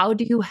 or how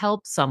do you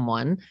help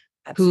someone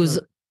who's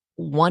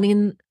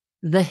wanting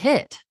the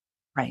hit?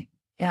 Right.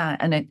 Yeah,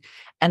 and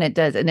it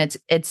does, and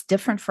it's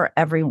different for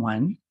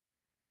everyone.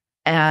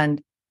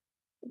 And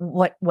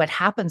what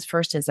happens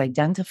first is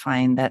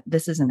identifying that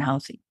this isn't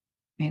healthy.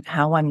 Right?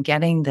 How I'm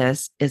getting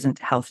this isn't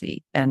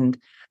healthy, and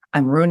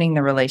I'm ruining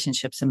the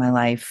relationships in my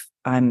life.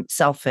 I'm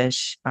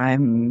selfish.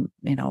 I'm,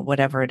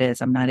 whatever it is.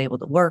 I'm not able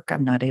to work.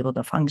 I'm not able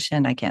to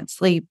function. I can't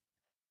sleep.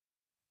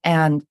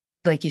 And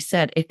like you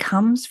said, it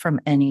comes from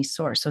any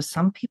source. So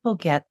some people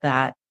get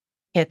that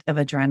hit of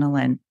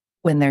adrenaline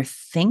when they're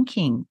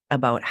thinking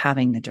about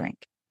having the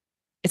drink.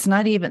 It's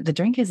not even, the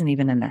drink isn't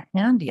even in their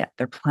hand yet.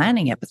 They're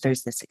planning it, but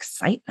there's this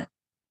excitement,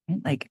 right?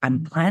 Like,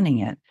 I'm planning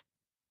it.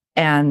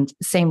 And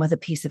same with a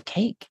piece of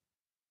cake.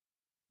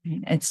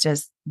 Right? It's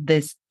just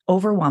this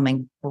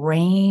overwhelming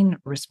brain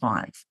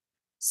response.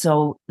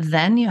 So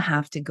then you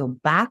have to go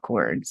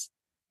backwards.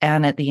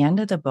 And at the end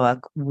of the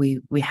book,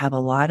 we have a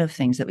lot of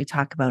things that we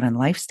talk about in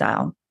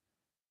lifestyle,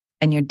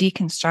 and you're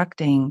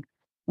deconstructing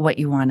what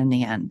you want in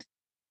the end.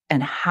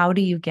 And how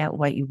do you get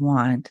what you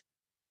want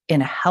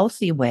in a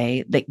healthy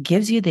way that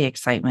gives you the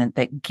excitement,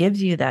 that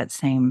gives you that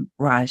same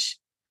rush,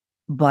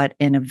 but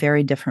in a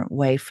very different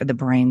way for the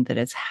brain that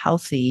is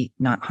healthy,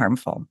 not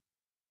harmful?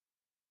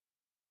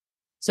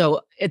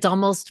 So it's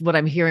almost, what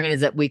I'm hearing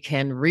is that we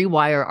can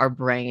rewire our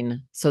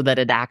brain so that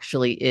it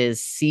actually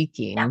is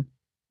seeking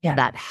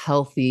that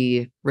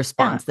healthy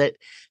response that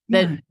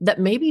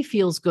maybe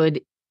feels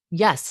good,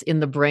 yes, in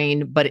the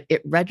brain, but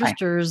it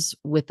registers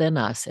within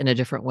us in a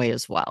different way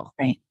as well.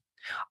 Right.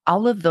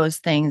 All of those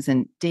things,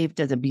 and Dave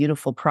does a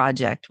beautiful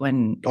project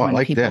when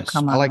like people this.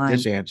 come I online. like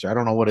this answer. I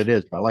don't know what it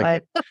is, but I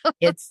like it.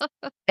 It's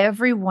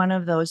every one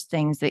of those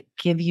things that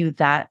give you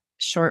that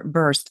short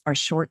burst are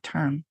short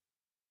term.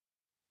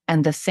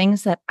 And the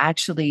things that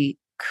actually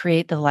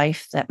create the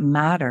life that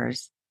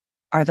matters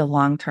are the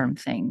long-term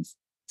things.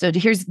 So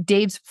here's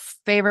Dave's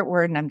favorite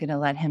word, and I'm going to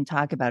let him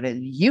talk about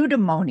it.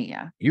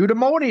 Eudaimonia.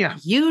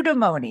 Eudaimonia.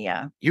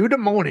 Eudaimonia.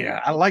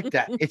 Eudaimonia. I like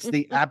that. It's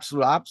the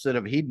absolute opposite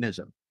of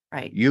hedonism.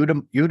 Right.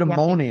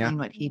 Eudaimonia.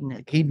 What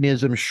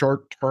Hedonism,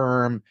 short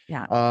term.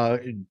 Yeah.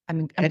 I'm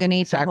going to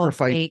eat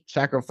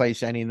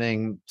sacrifice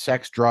anything,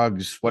 sex,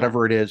 drugs,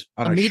 whatever it is.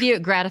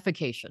 Immediate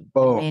gratification.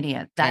 Boom.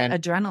 Immediate. That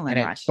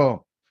adrenaline rush.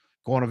 Boom.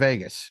 Going to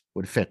Vegas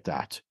would fit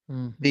that.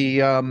 Mm-hmm. The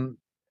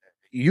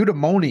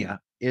eudaimonia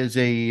is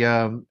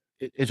a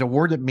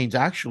word that means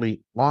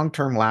actually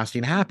long-term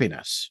lasting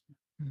happiness.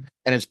 Mm-hmm.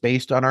 And it's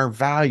based on our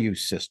value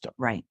system.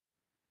 Right.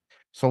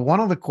 So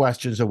one of the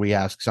questions that we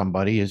ask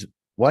somebody is,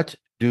 what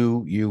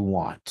do you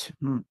want?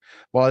 Mm-hmm.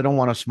 Well, I don't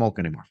want to smoke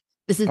anymore.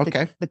 This is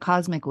the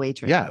cosmic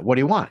waitress. Yeah. What do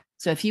you want?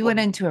 So if you went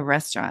into a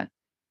restaurant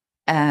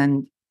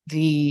and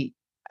the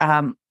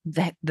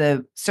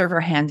the server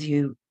hands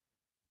you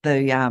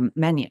the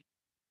menu,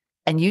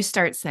 and you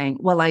start saying,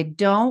 well, I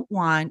don't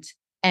want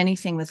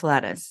anything with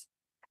lettuce,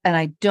 and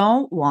I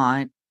don't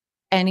want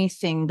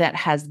anything that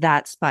has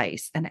that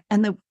spice.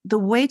 And the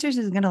waitress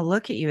is going to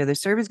look at you, or the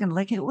server is going to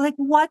look at you like,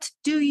 what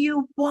do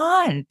you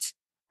want?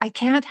 I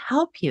can't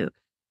help you.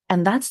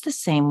 And that's the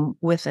same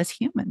with us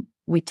human.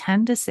 We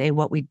tend to say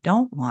what we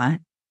don't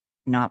want,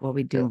 not what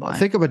we do want.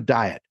 Think of a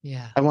diet.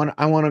 Yeah. I want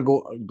to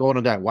go on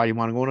a diet. Why do you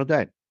want to go on a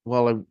diet?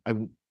 Well,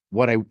 and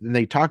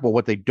they talk about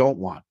what they don't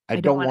want. I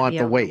don't want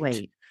the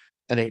weight.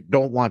 And they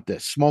don't want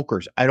this.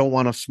 Smokers, I don't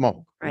want to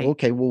smoke. Right.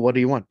 Okay, well, what do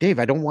you want? Dave,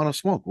 I don't want to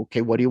smoke.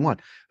 Okay, what do you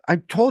want? I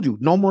told you,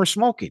 no more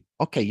smoking.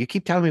 Okay, you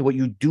keep telling me what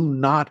you do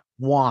not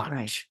want.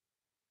 Right.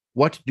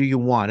 What do you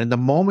want? And the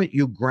moment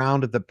you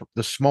ground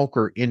the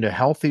smoker into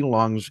healthy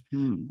lungs,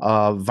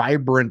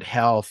 vibrant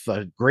health,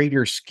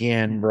 greater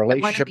skin,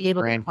 relationship, I want to be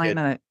able to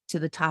climb to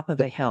the top of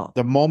a hill.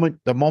 The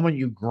moment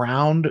you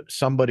ground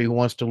somebody who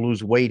wants to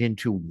lose weight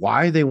into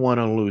why they want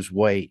to lose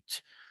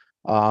weight,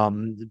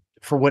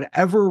 for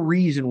whatever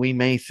reason we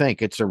may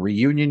think it's a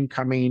reunion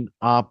coming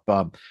up,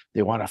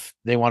 they want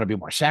to be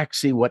more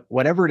sexy,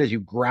 whatever it is,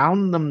 you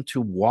ground them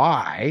to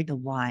why. The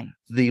why.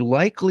 The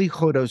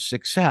likelihood of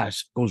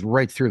success goes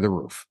right through the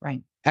roof,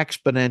 right,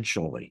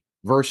 exponentially.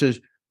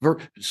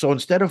 So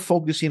instead of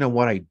focusing on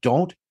what I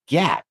don't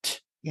get,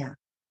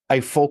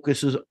 I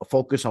focus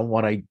on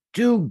what I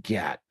do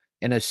get.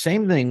 And the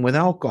same thing with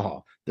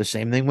alcohol, the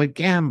same thing with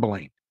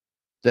gambling.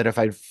 That if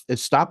I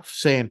stop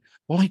saying,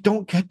 well, I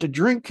don't get to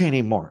drink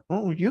anymore.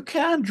 Oh, you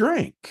can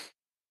drink.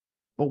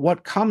 But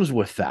what comes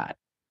with that?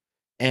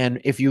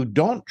 And if you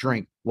don't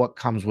drink, what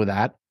comes with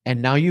that?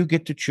 And now you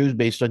get to choose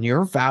based on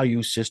your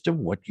value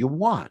system what you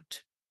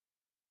want.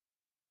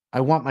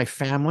 I want my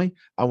family.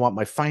 I want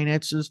my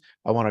finances.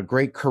 I want a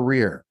great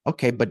career.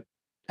 Okay, but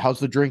how's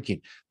the drinking?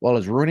 Well,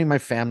 it's ruining my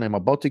family. I'm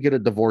about to get a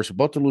divorce,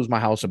 about to lose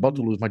my house, about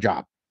to lose my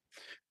job.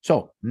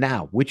 So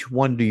now, which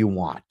one do you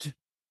want?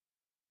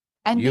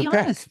 And you be pick.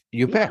 honest.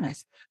 You be pick.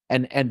 Honest.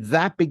 And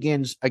that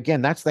begins,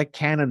 again, that's that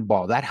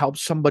cannonball. That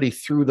helps somebody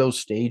through those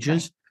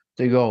stages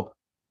to go,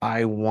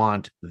 I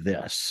want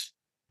this.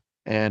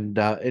 And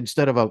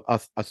instead of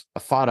a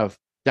thought of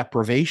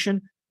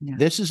deprivation,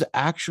 this is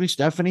actually,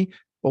 Stephanie,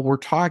 what we're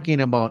talking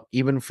about,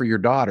 even for your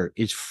daughter,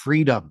 is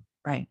freedom.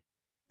 Right.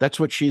 That's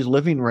what she's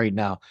living right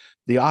now.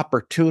 The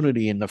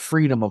opportunity and the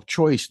freedom of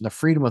choice and the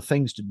freedom of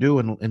things to do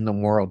in the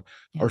world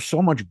are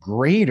so much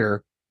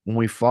greater when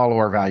we follow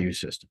our value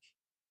system.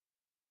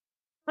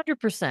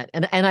 100%.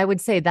 And I would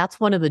say that's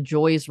one of the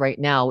joys right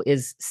now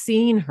is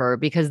seeing her,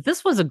 because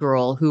this was a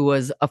girl who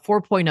was a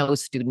 4.0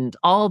 student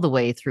all the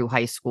way through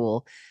high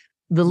school,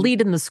 the lead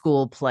in the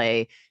school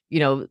play. You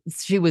know,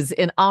 she was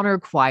in honor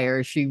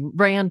choir, she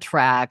ran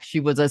track, she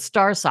was a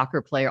star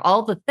soccer player,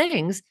 all the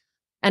things.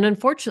 And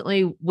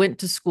unfortunately went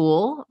to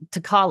school, to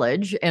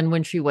college. And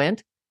when she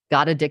went,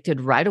 got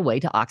addicted right away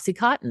to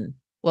Oxycontin.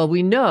 Well,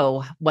 we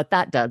know what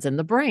that does in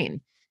the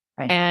brain.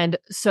 Right. And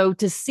so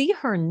to see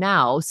her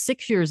now,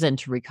 6 years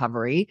into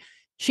recovery,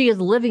 she is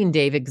living,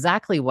 Dave,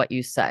 exactly what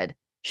you said.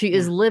 She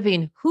is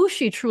living who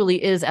she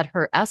truly is at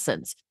her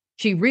essence.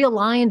 She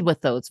realigned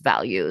with those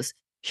values.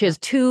 She has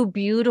 2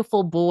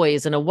 beautiful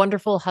boys and a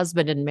wonderful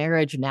husband in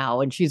marriage now.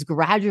 And she's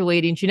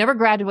graduating. She never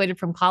graduated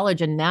from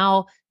college. And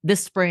now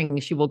this spring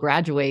she will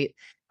graduate.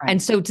 Right.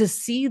 And so to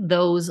see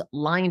those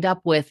lined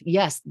up with,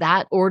 yes,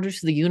 that order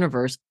to the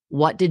universe,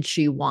 what did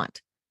she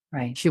want?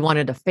 Right. She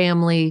wanted a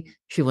family.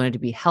 She wanted to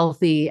be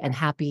healthy and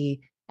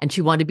happy, and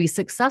she wanted to be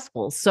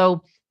successful.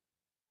 So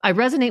I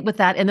resonate with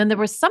that. And then there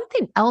was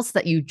something else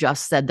that you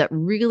just said that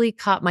really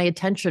caught my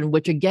attention,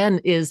 which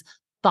again is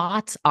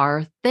thoughts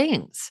are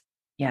things.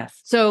 Yes.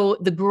 So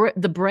the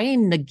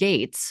brain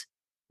negates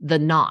the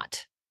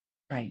not.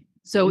 Right.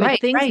 So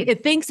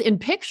it thinks in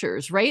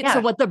pictures, right? Yeah. So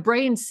what the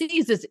brain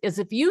sees is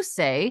if you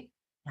say,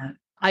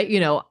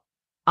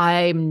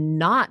 I'm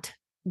not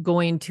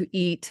going to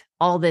eat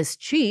all this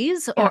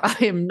cheese, or I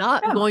am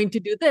not going to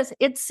do this.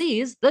 It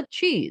sees the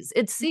cheese.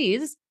 It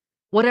sees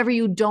whatever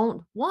you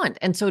don't want.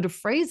 And so to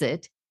phrase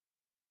it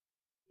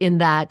in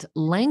that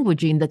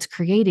languaging that's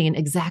creating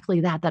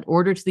exactly that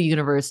order to the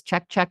universe,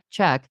 check, check,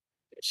 check.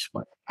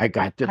 I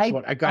got this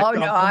one. I got. Oh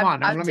no,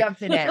 I'm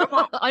jumping in.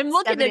 I'm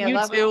looking Stephanie,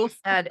 at you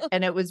too.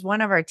 And it was one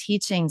of our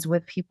teachings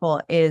with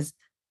people is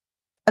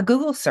a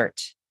Google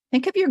search.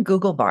 Think of your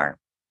Google bar.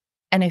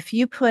 And if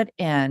you put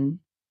in,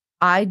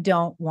 I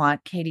don't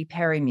want Katy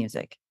Perry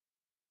music,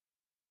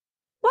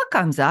 what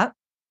comes up?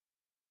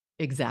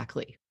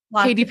 Exactly.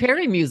 Katy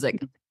Perry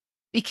music.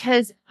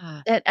 Because,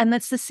 and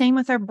that's the same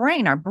with our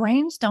brain. Our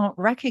brains don't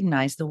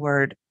recognize the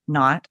word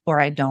not or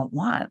I don't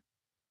want.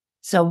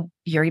 So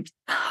you're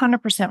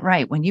 100%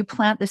 right. When you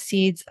plant the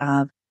seeds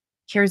of,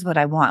 here's what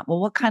I want. Well,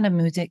 what kind of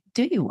music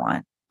do you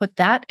want? Put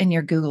that in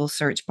your Google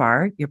search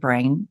bar, your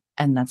brain,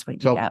 and that's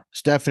what you get.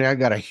 Stephanie, I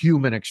got a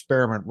human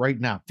experiment right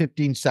now,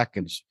 15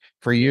 seconds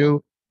for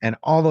you and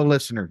all the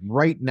listeners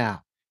right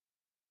now.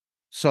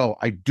 So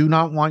I do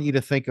not want you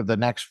to think of the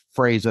next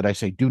phrase that I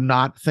say. Do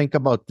not think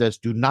about this.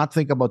 Do not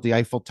think about the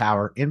Eiffel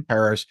Tower in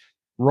Paris.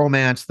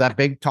 romance that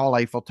big, tall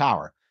Eiffel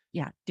Tower.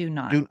 Yeah, do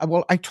not.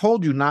 Well, I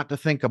told you not to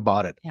think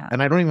about it. Yeah.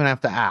 And I don't even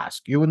have to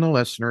ask you and the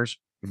listeners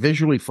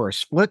visually for a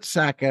split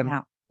second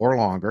or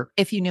longer.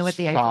 If you knew what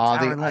the Eiffel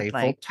Tower looked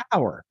like.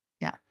 Tower.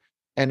 Yeah.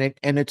 And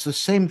it's the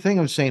same thing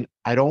of saying,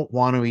 I don't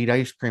want to eat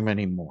ice cream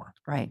anymore.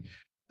 Right.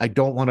 I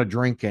don't want to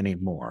drink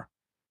anymore.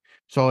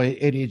 So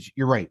it is,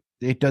 you're right.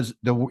 It does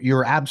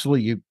you're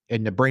absolutely,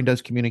 and the brain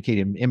does communicate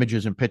in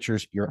images and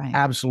pictures. You're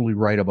absolutely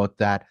right about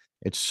that.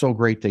 It's so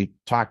great to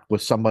talk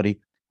with somebody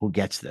who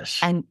gets this.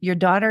 And your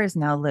daughter is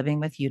now living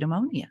with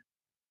eudaimonia.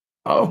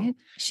 Oh, right?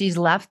 She's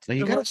left. Now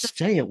you got to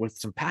say it with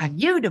some passion.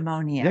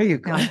 Eudaimonia. There you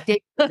go.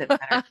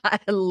 I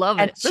love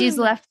it. And she's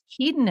left.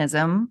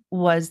 Hedonism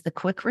was the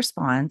quick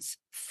response,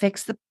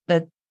 fix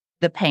the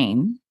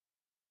pain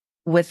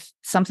with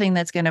something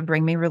that's going to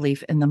bring me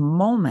relief in the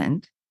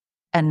moment.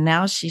 And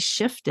now she's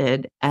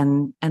shifted,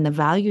 and the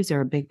values are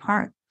a big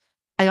part.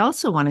 I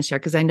also want to share,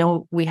 because I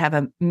know we have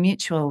a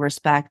mutual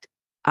respect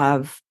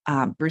of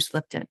Bruce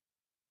Lipton.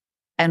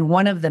 And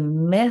one of the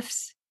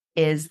myths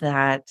is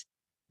that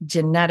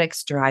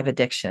genetics drive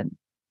addiction.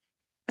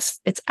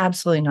 It's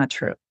absolutely not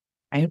true,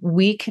 right?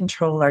 We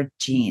control our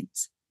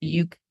genes.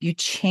 You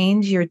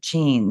change your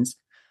genes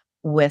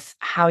with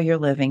how you're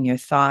living, your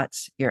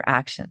thoughts, your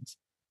actions.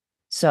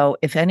 So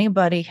if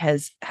anybody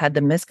has had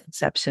the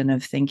misconception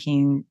of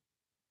thinking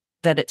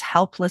that it's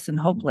helpless and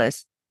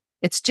hopeless,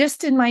 it's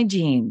just in my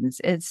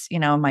genes. It's,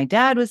 my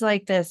dad was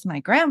like this,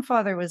 my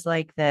grandfather was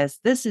like this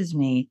is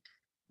me.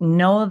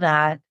 Know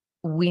that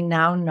we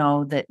now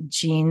know that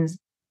genes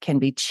can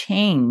be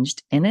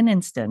changed in an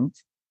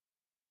instant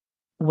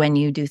when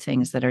you do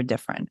things that are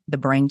different. The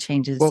brain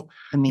changes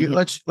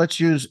immediately. Let's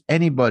use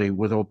anybody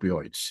with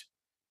opioids.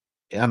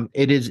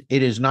 It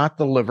is not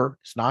the liver,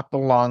 it's not the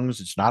lungs,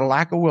 it's not a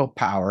lack of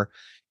willpower.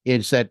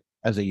 It's that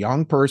as a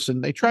young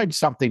person, they tried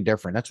something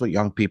different. That's what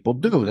young people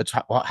do. That's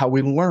how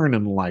we learn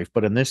in life.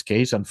 But in this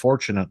case,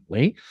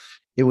 unfortunately,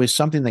 it was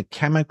something that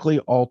chemically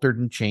altered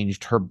and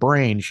changed her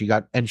brain. She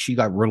got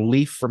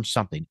relief from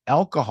something.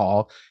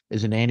 Alcohol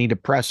is an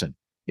antidepressant.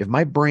 If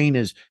my brain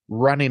is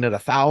running at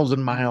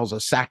 1,000 miles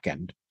a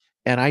second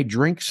and I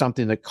drink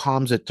something that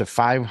calms it to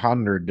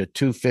 500 to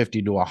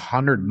 250 to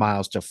 100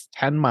 miles to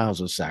 10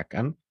 miles a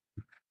second,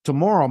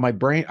 tomorrow I'm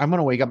going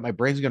to wake up, my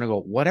brain's going to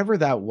go, whatever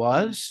that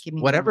was,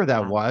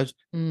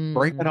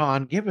 bring it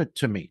on, give it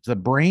to me. The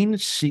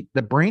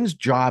brain's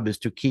job is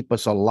to keep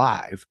us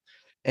alive,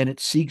 and it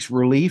seeks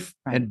relief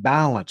and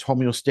balance,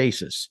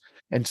 homeostasis.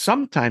 And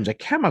sometimes a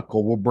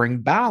chemical will bring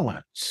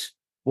balance.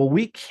 Well,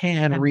 we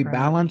can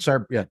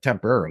rebalance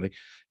temporarily,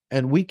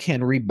 and we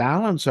can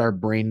rebalance our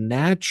brain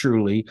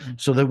naturally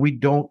so that we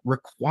don't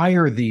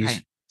require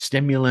these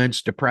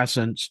stimulants,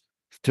 depressants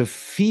to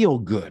feel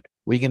good.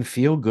 We can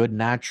feel good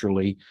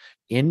naturally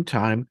in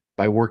time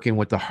by working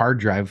with the hard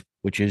drive,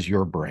 which is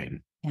your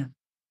brain. Yeah.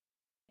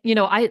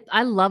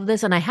 I love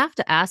this. And I have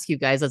to ask you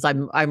guys, as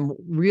I'm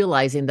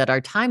realizing that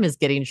our time is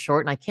getting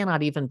short and I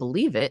cannot even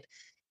believe it.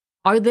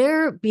 Are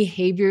there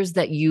behaviors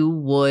that you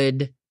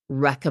would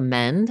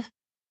recommend,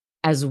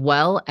 as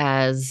well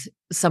as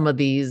some of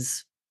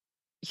these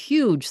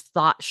huge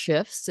thought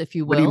shifts, if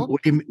you will?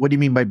 What do you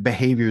mean by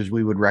behaviors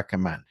we would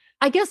recommend?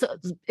 I guess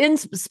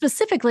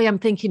specifically, I'm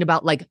thinking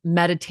about like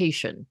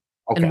meditation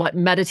and what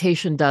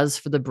meditation does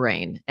for the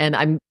brain. And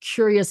I'm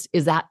curious,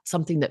 is that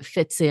something that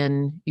fits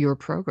in your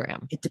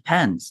program? It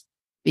depends.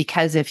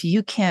 Because if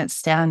you can't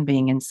stand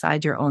being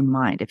inside your own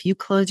mind, if you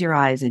close your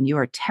eyes and you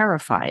are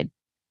terrified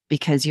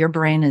because your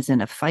brain is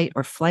in a fight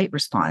or flight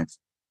response,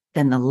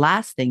 then the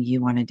last thing you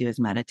want to do is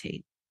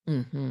meditate.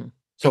 Mm-hmm.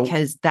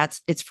 Because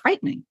it's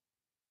frightening,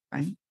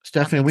 right?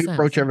 Stephanie, we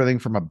approach everything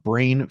from a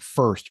brain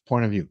first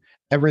point of view.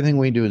 Everything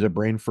we do is a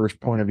brain first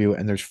point of view.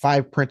 And there's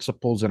 5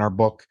 principles in our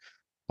book,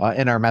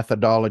 in our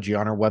methodology,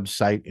 on our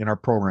website, in our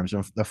programs.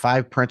 And the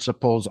 5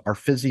 principles are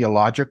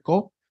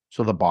physiological,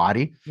 so the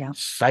body,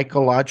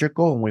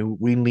 psychological, and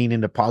we lean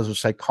into positive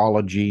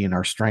psychology and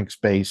our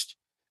strengths-based,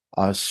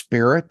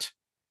 spirit,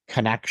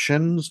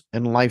 connections,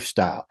 and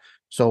lifestyle.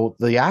 So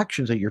the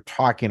actions that you're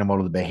talking about,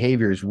 or the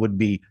behaviors, would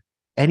be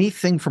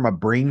anything from a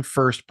brain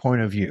first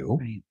point of view.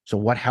 Right. So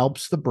what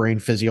helps the brain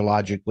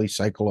physiologically,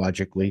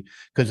 psychologically,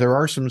 because there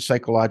are some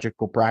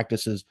psychological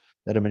practices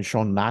that have been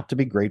shown not to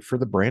be great for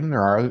the brain. And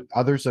there are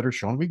others that are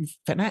shown to be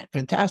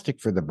fantastic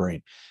for the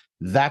brain.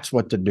 That's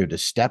what to do, to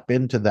step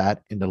into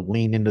that and to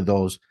lean into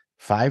those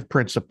 5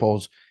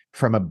 principles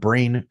from a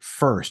brain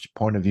first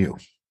point of view.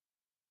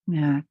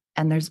 Yeah.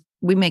 And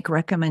we make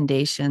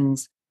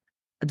recommendations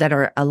that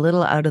are a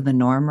little out of the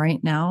norm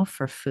right now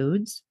for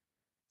foods.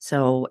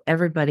 So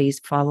everybody's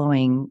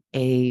following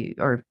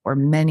or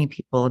many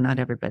people, not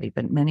everybody,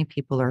 but many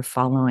people are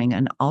following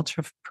an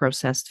ultra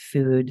processed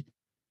food,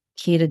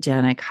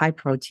 ketogenic, high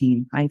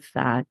protein, high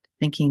fat,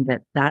 thinking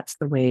that that's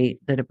the way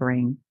that a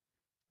brain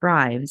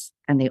thrives.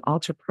 And the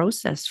ultra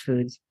processed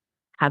foods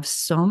have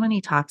so many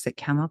toxic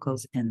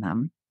chemicals in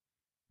them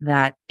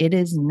that it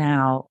is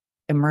now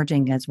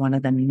emerging as one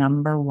of the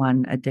number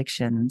 1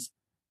 addictions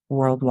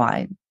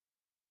worldwide.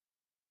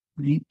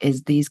 right,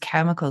 is these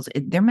chemicals,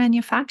 they're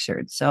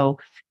manufactured. So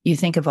you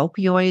think of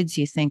opioids,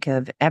 you think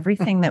of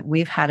everything that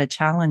we've had a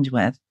challenge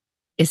with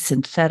is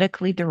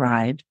synthetically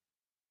derived.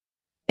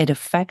 It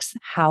affects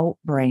how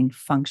brain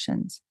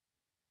functions.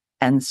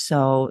 And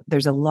so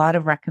there's a lot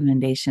of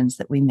recommendations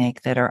that we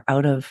make that are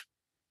out of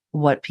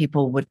what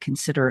people would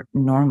consider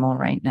normal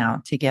right now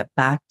to get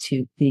back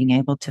to being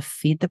able to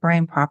feed the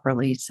brain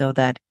properly so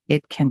that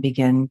it can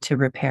begin to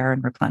repair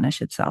and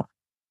replenish itself.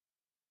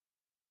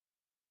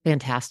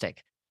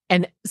 Fantastic.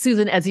 And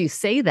Susan, as you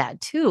say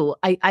that too,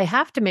 I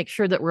have to make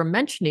sure that we're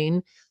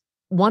mentioning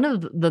one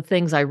of the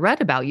things I read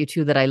about you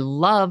two that I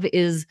love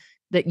is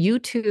that you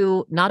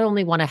two not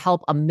only want to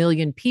help 1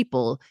 million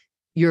people,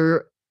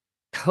 you're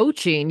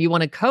coaching, you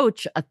want to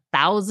coach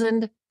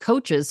 1,000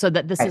 coaches so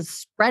that this Right. is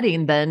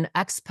spreading then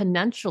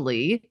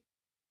exponentially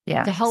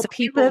Yeah. to help So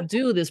we people live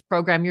do this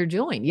program you're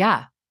doing.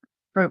 Yeah.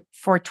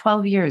 for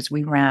 12 years,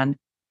 we ran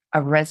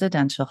a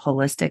residential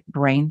holistic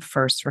brain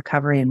first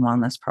recovery and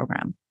wellness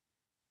program.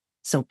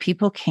 So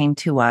people came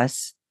to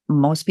us.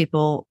 Most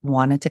people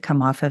wanted to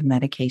come off of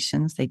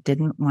medications. They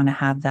didn't want to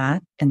have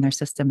that in their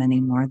system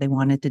anymore. They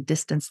wanted to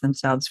distance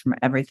themselves from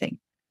everything.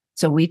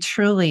 So we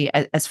truly,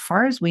 as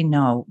far as we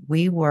know,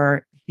 we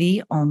were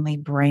the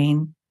only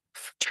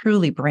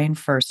truly brain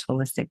first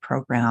holistic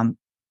program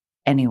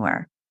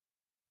anywhere.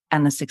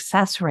 And the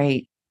success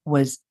rate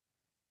was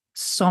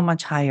so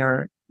much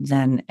higher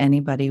than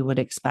anybody would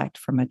expect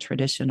from a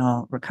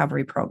traditional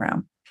recovery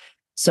program.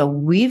 So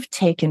we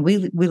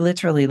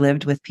literally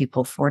lived with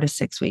people 4 to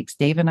 6 weeks.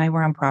 Dave and I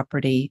were on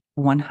property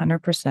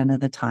 100% of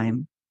the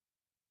time.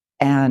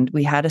 And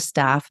we had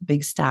a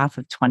big staff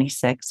of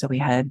 26. So we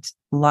had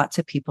lots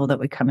of people that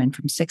would come in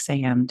from 6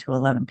 a.m. to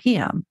 11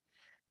 p.m.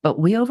 But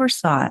we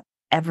oversaw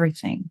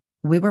everything.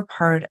 We were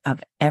part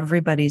of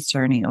everybody's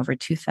journey, over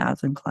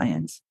 2,000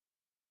 clients.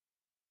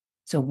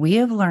 So we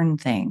have learned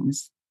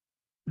things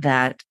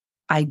that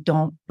I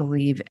don't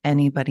believe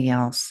anybody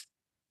else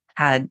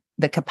had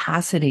the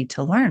capacity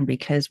to learn,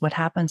 because what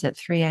happens at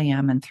 3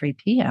 a.m. and 3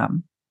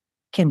 p.m.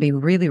 can be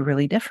really,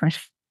 really different.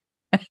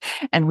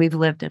 And we've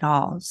lived it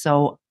all.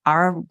 So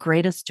our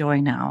greatest joy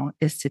now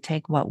is to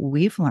take what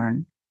we've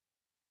learned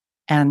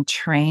and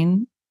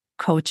train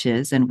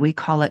coaches, and we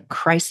call it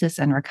crisis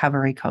and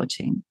recovery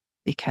coaching,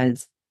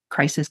 because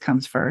crisis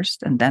comes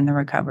first and then the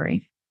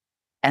recovery.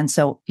 And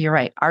so you're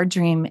right. Our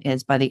dream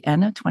is by the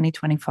end of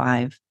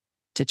 2025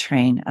 to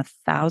train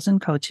 1,000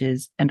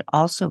 coaches and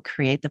also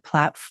create the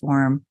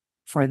platform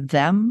for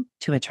them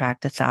to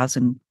attract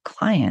 1,000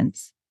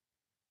 clients.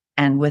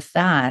 And with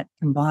that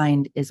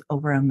combined is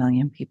over 1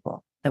 million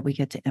people that we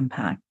get to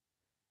impact.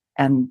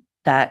 And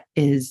that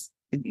is,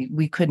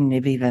 we couldn't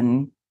have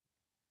even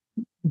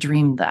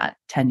dreamed that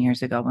 10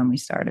 years ago when we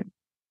started.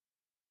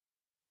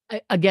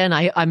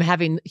 I'm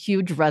having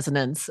huge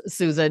resonance,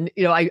 Susan.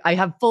 You know, I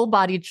have full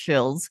body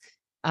chills.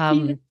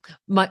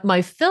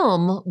 My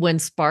film, When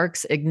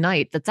Sparks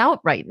Ignite, that's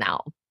out right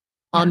now.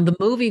 On the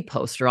movie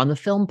poster, on the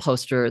film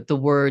poster, the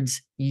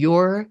words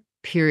 "Your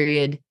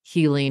period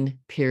healing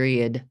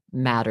period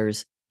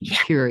matters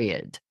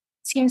period"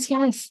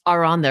 Yes.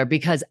 are on there,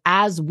 because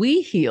as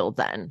we heal,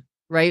 then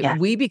right, Yes.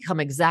 we become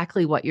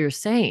exactly what you're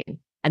saying,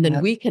 and then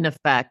Yep. we can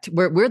affect.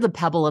 We're the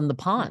pebble in the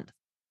pond.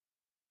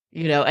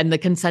 You know, and the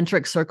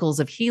concentric circles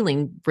of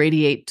healing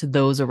radiate to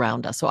those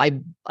around us. So I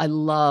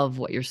love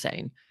what you're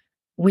saying.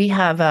 We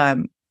have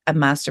a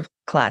master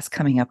class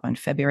coming up on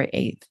February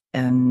 8th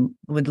and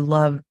would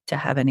love to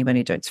have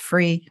anybody do it. It's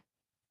free.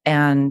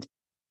 And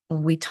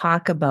we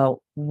talk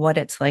about what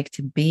it's like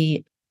to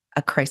be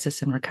a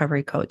crisis and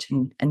recovery coach.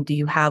 And do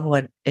you have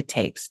what it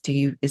takes?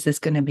 Is this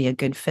going to be a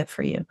good fit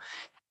for you?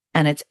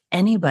 And it's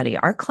anybody.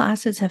 Our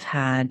classes have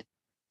had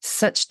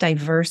such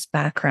diverse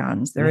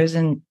backgrounds. There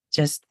isn't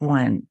just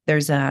one.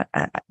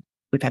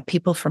 We've had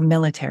people from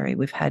military,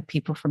 we've had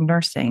people from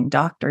nursing,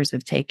 doctors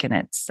have taken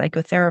it,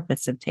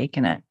 psychotherapists have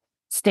taken it,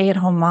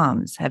 stay-at-home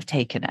moms have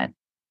taken it,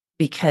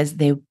 because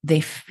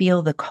they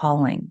feel the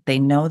calling. They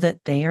know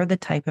that they are the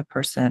type of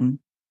person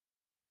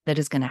that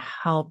is going to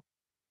help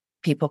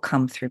people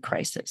come through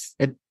crisis.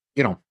 And,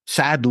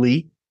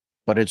 sadly,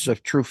 but it's a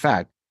true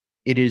fact.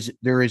 It is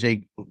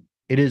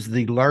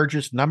the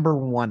largest, number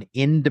one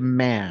in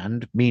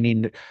demand,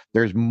 meaning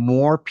there's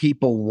more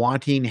people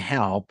wanting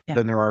help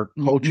than there are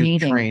coaches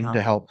trained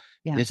to help.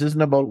 Yeah. This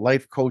isn't about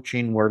life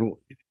coaching where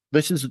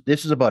this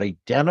is about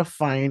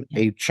identifying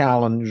a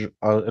challenge,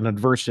 an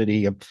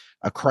adversity,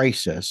 a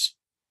crisis,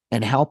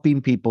 and helping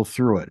people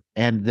through it.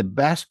 And the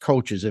best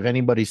coaches, if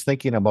anybody's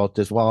thinking about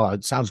this, well,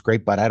 it sounds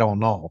great, but I don't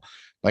know.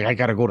 Like, I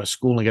got to go to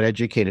school and get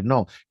educated.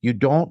 No, you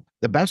don't.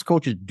 The best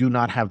coaches do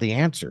not have the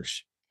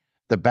answers.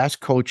 The best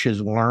coaches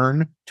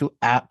learn to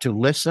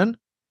listen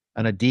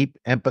in a deep,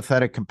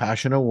 empathetic,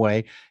 compassionate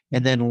way,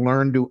 and then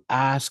learn to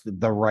ask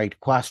the right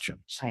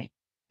questions. Right.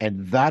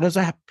 And that is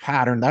a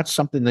pattern. That's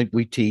something that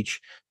we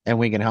teach and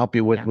we can help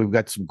you with. Yeah. We've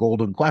got some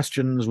golden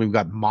questions. We've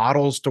got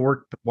models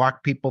to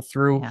walk people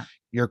through. Yeah.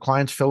 Your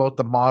clients fill out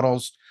the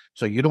models.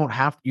 So you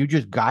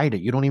just guide it.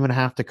 You don't even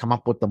have to come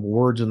up with the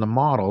words and the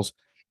models.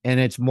 And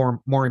it's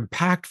more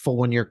impactful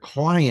when your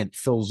client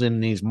fills in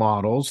these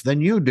models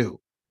than you do,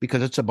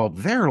 because it's about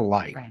their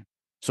life. Right.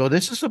 So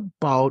this is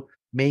about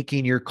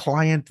making your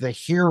client the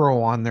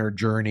hero on their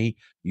journey.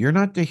 You're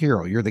not the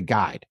hero, you're the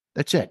guide.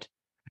 That's it.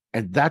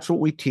 And that's what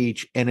we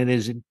teach. And it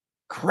is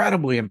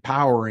incredibly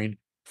empowering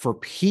for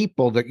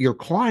people, that your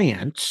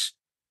clients,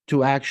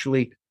 to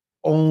actually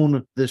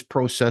own this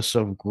process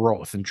of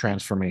growth and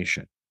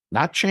transformation.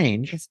 Not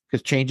change,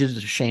 because change is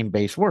a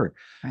shame-based word.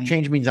 Right.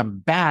 Change means I'm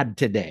bad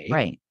today.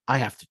 Right. I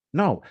have to.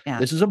 No, Yeah.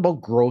 This is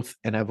about growth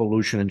and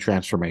evolution and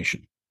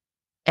transformation.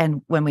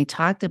 And when we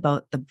talked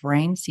about the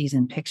brain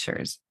season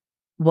pictures,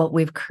 what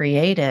we've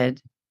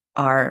created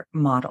are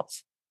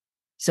models.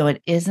 So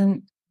it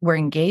isn't, we're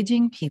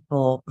engaging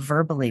people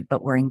verbally,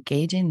 but we're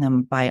engaging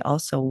them by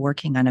also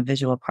working on a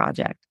visual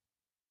project.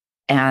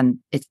 And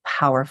it's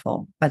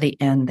powerful. By the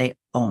end, they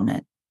own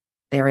it.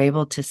 They're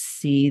able to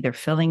see, they're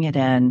filling it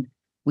in.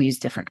 We use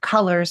different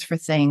colors for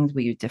things.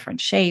 We use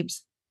different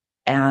shapes.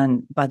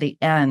 And by the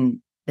end,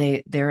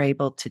 they're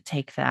able to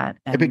take that.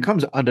 And, it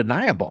becomes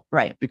undeniable.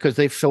 Right. Because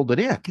they filled it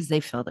in. Because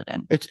they filled it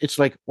in. It's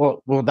like,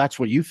 well, that's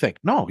what you think.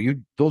 No,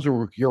 those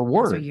are your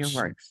words. Those are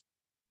your words.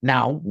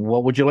 Now,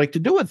 what would you like to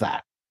do with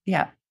that?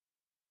 Yeah.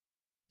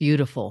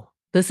 Beautiful.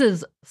 This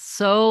is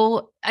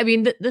so, I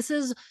mean, this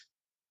is,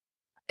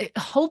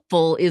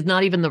 hopeful is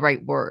not even the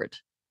right word.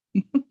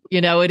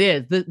 It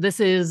is. This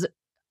is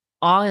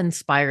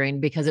awe-inspiring,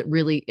 because it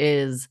really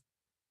is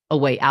a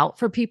way out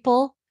for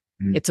people.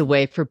 It's a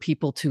way for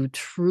people to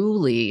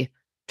truly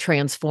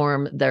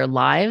transform their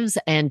lives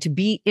and to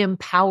be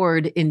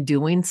empowered in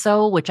doing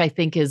so, which I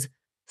think is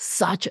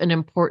such an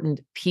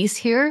important piece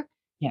here.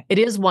 Yeah. It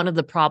is one of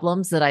the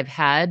problems that I've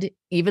had,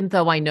 even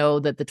though I know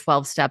that the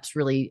 12 steps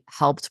really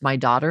helped my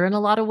daughter in a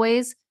lot of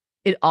ways.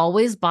 It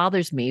always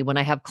bothers me when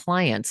I have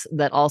clients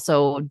that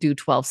also do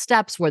 12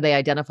 steps where they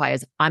identify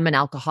as, I'm an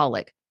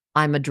alcoholic,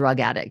 I'm a drug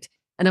addict.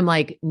 And I'm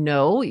like,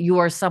 no, you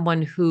are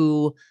someone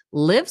who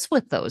lives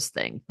with those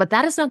things, but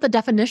that is not the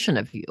definition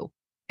of you.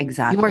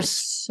 Exactly. You are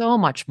so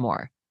much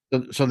more.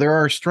 So there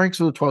are strengths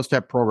of the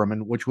 12-step program,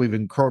 in which we've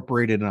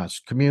incorporated in us.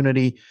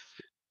 Community,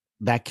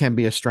 that can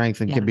be a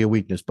strength and can be a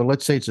weakness. But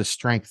let's say it's a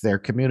strength there.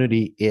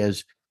 Community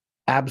is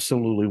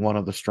absolutely one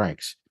of the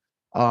strengths.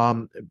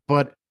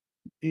 But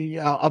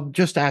I'll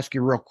just ask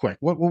you real quick.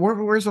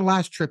 Where's the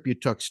last trip you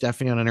took,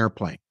 Stephanie, on an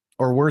airplane?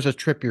 Or where's a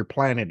trip you're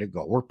planning to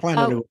go? We're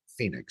planning to go to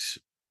Phoenix.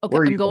 Okay,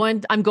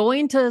 I'm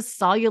going to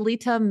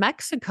Sayulita,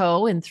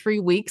 Mexico in 3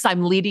 weeks.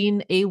 I'm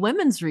leading a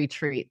women's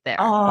retreat there.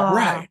 All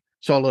right.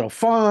 So a little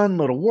fun,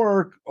 little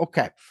work.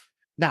 Okay.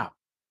 Now,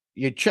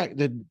 you check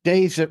the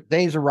days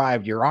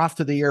arrived. You're off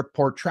to the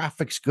airport.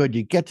 Traffic's good.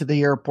 You get to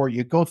the airport.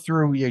 You go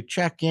through. You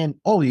check in.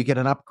 Oh, you get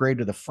an upgrade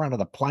to the front of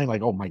the plane.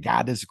 Like, oh my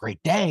God, this is a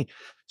great day.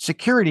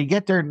 Security,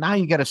 get there. Now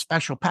you get a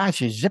special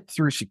pass. You zip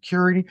through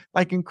security.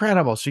 Like,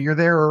 incredible. So you're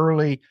there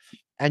early,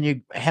 and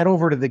you head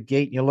over to the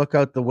gate, and you look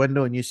out the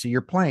window, and you see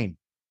your plane.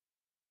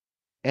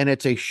 And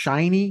it's a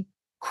shiny,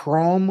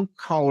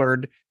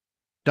 chrome-colored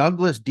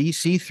Douglas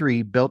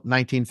DC-3 built in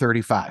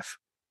 1935.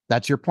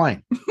 That's your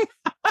plane.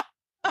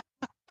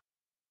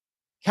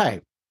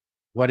 Okay,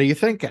 what are you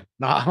thinking?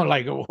 No, I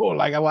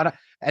want to,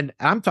 and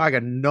I'm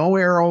talking no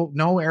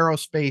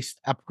aerospace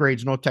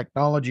upgrades, no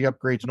technology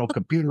upgrades, no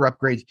computer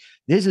upgrades.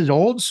 This is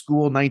old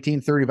school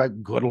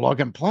 1935, good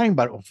looking plane,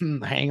 but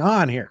hang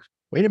on here.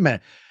 Wait a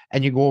minute.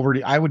 And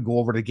I would go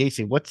over to the gate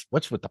saying, what's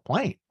with the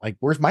plane? Like,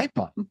 where's my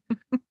plane?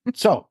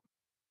 So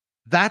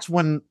that's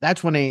when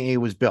AA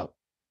was built,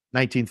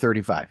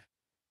 1935.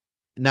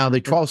 Now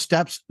the 12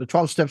 steps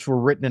were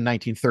written in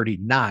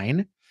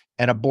 1939.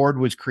 And a board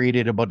was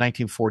created about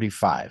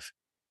 1945.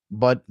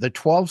 But the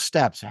 12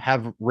 steps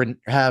have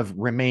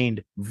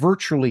remained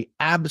virtually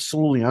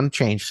absolutely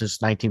unchanged since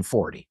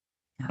 1940,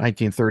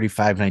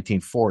 1935,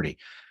 1940.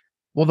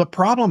 Well, the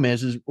problem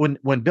is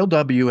when Bill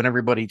W. and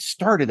everybody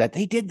started that,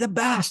 they did the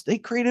best. They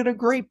created a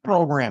great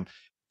program.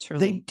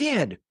 Truly. They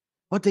did.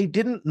 But they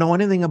didn't know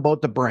anything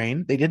about the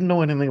brain. They didn't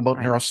know anything about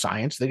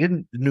neuroscience. They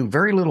knew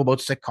very little about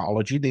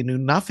psychology. They knew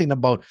nothing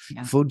about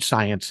food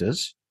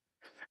sciences.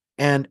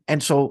 And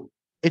so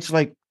it's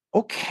like,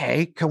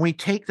 okay, can we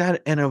take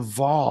that and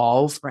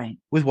evolve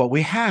with what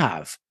we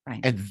have? Right.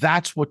 And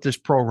that's what this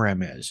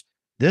program is.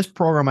 This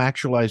program,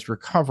 Actualized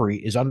Recovery,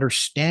 is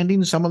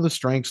understanding some of the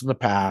strengths of the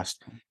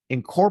past,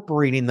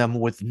 incorporating them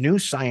with new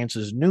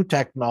sciences, new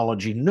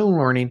technology, new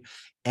learning.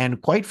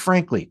 And quite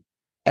frankly,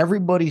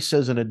 everybody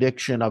says an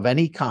addiction of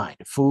any kind,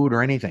 food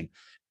or anything,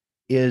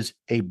 is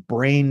a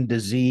brain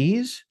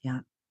disease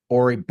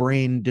or a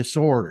brain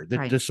disorder.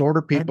 The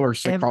disorder people are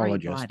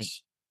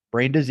psychologists.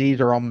 Brain disease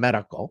are all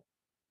medical.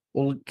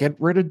 Well, get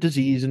rid of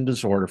disease and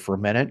disorder for a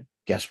minute.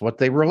 Guess what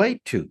they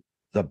relate to?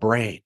 The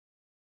brain.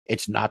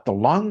 It's not the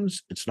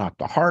lungs. It's not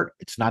the heart.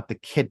 It's not the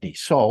kidney.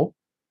 So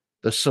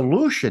the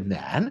solution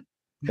then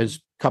is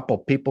a couple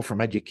of people from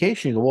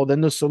education go, well,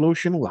 then the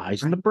solution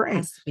lies in the brain.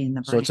 Has to be in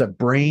the brain. So it's a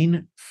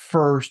brain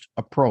first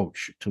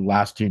approach to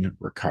lasting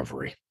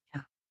recovery.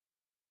 Yeah.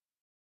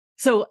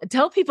 So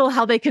tell people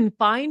how they can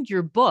find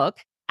your book,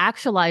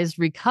 Actualized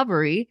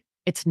Recovery,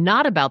 It's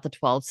not about the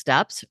 12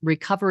 steps.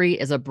 Recovery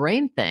is a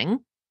brain thing.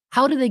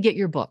 How do they get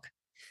your book?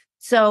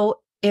 So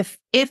if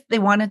they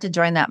wanted to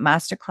join that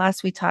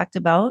masterclass we talked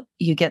about,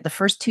 you get the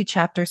first 2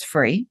 chapters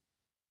free.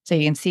 So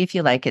you can see if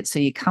you like it. So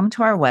you come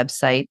to our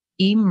website,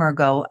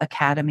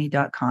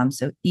 emergoacademy.com.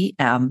 So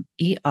EMERGO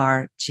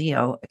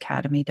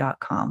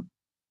academy.com.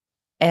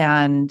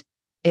 And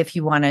if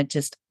you want to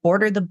just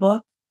order the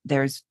book,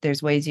 there's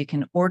ways you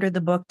can order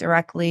the book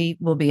directly.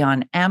 We'll be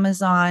on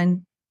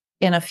Amazon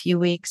in a few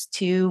weeks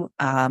too.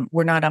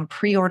 We're not on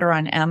pre-order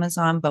on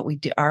Amazon, but we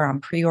are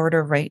on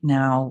pre-order right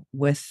now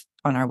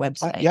on our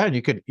website. Yeah, and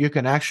you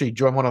can actually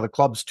join one of the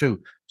clubs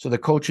too. So the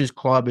Coaches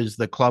Club is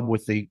the club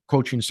with the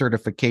coaching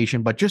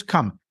certification, but just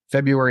come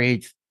February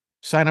 8th,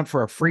 sign up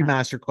for a free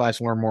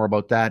masterclass, learn more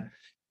about that.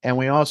 And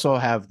we also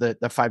have the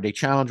 5-day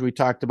challenge we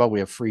talked about. We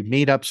have free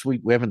meetups. We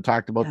haven't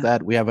talked about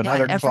that. We have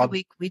another every club.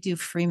 week we do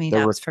free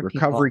meetups for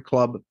recovery people.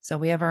 club. So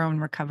we have our own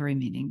recovery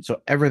meetings.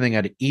 So everything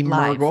at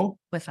Emergo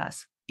with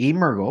us.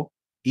 Emergo,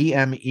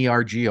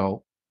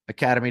 EMERGO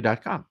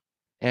academy.com.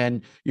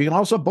 And you can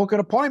also book an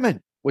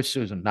appointment with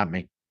Susan, not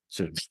me,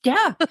 Susan.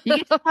 Yeah, you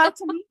get to talk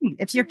to me.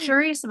 If you're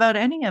curious about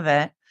any of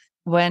it,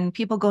 when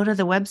people go to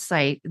the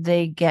website,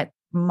 they get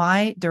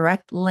my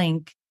direct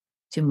link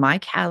to my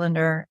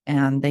calendar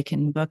and they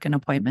can book an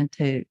appointment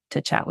to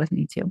chat with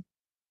me too.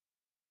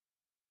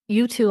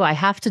 You two, I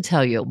have to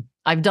tell you,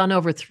 I've done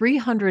over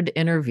 300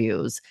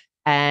 interviews,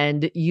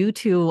 and you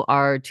two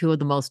are two of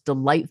the most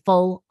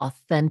delightful,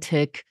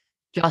 authentic,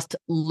 just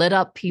lit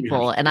up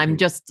people. And I'm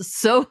just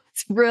so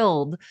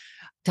thrilled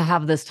to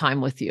have this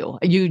time with you.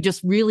 You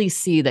just really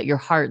see that your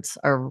hearts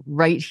are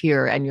right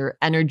here and your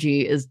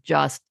energy is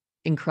just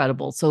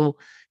incredible. So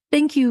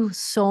thank you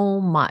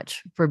so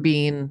much for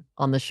being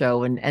on the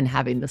show and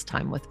having this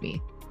time with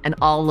me and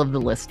all of the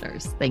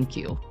listeners. Thank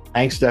you.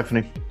 Thanks,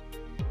 Stephanie.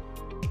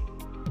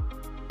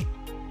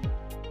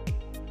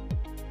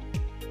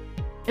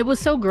 It was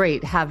so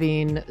great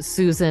having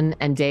Susan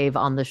and Dave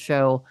on the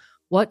show.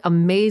 What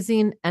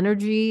amazing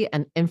energy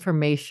and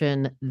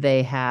information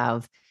they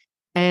have.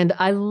 And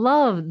I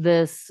love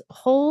this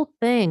whole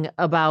thing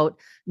about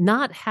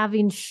not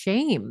having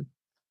shame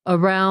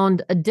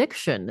around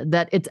addiction,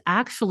 that it's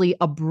actually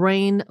a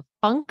brain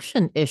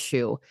function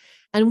issue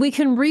and we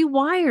can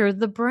rewire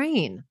the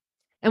brain.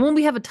 And when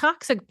we have a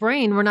toxic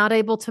brain, we're not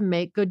able to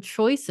make good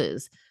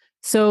choices.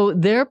 So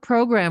their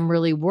program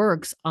really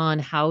works on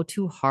how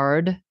to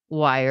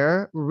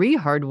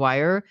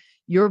rehardwire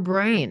your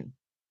brain.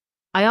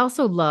 I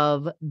also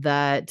love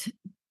that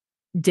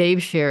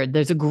Dave shared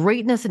there's a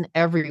greatness in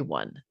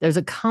everyone. There's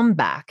a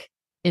comeback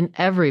in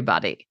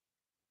everybody.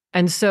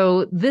 And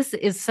so this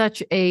is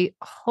such a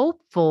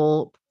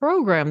hopeful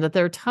program that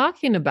they're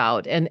talking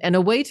about and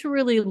a way to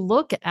really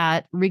look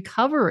at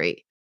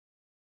recovery.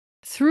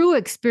 Through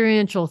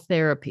experiential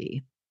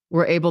therapy,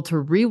 we're able to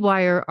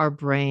rewire our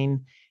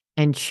brain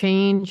and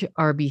change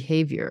our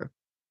behavior.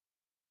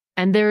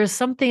 And there is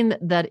something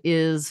that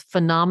is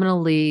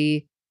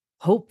phenomenally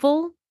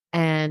hopeful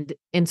and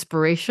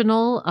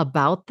inspirational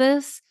about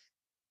this,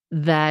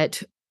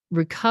 that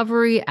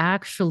recovery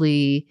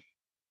actually,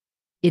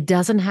 it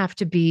doesn't have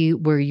to be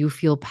where you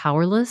feel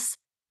powerless.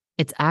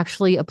 It's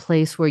actually a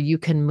place where you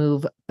can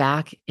move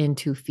back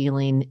into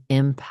feeling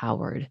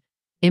empowered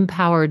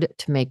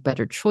to make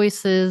better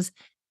choices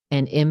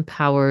and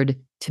empowered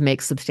to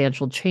make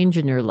substantial change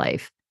in your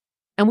life.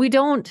 And we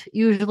don't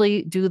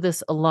usually do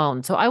this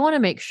alone. So I want to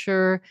make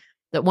sure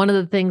that one of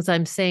the things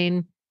I'm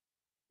saying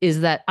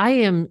is that I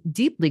am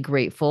deeply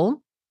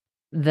grateful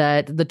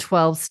that the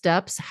 12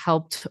 steps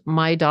helped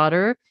my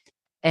daughter.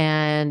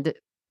 And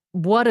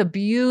what a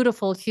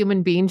beautiful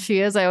human being she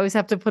is. I always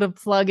have to put a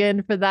plug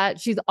in for that.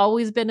 She's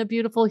always been a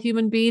beautiful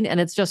human being. And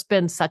it's just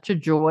been such a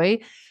joy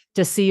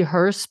to see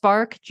her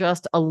spark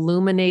just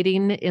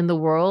illuminating in the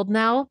world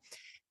now.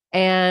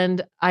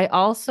 And I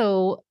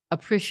also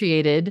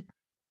appreciated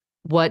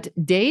what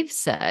Dave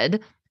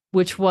said,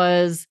 which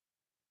was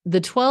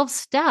the 12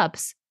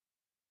 steps,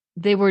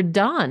 they were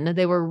done,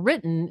 they were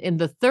written in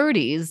the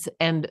 30s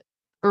and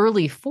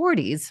early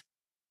 40s.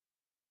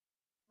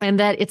 And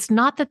that it's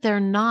not that they're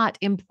not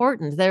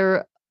important.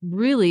 They're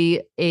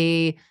really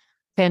a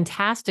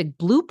fantastic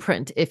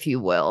blueprint, if you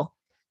will.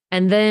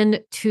 And then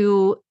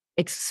to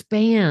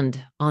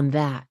expand on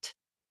that,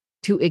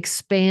 to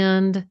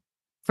expand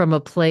from a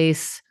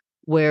place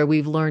where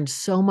we've learned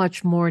so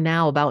much more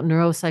now about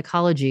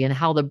neuropsychology and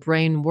how the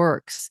brain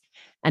works,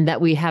 and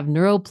that we have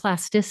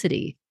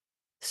neuroplasticity.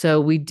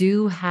 So we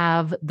do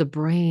have the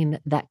brain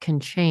that can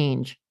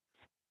change.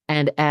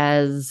 And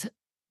as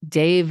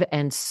Dave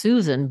and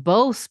Susan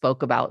both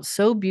spoke about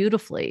so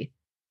beautifully,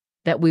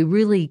 that we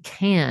really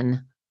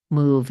can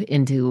move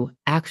into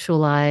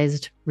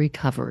actualized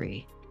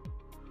recovery.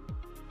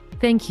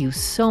 Thank you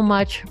so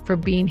much for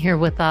being here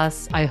with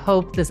us. I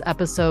hope this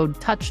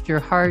episode touched your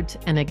heart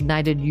and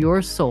ignited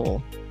your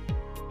soul.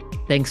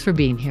 Thanks for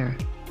being here.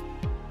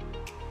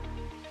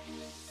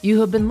 You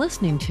have been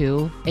listening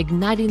to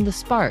Igniting the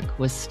Spark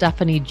with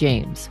Stephanie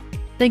James.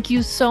 Thank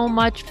you so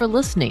much for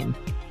listening.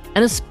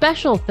 And a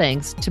special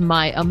thanks to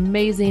my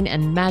amazing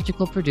and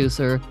magical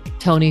producer,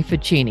 Tony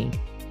Ficini.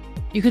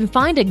 You can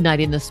find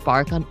Igniting the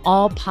Spark on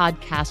all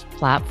podcast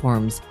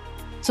platforms,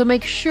 so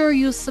make sure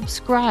you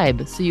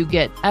subscribe so you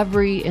get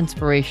every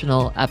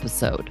inspirational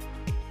episode.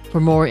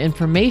 For more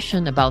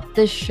information about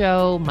this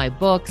show, my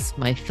books,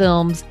 my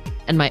films,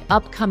 and my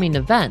upcoming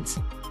events,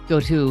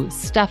 go to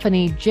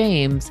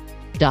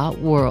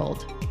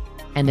stephaniejames.world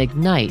and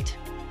ignite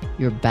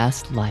your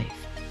best life.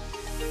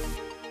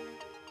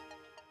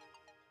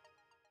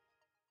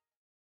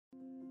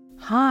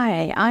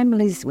 Hi, I'm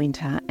Liz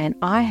Winter, and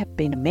I have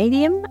been a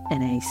medium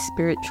and a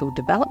spiritual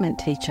development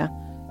teacher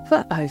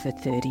for over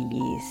 30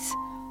 years.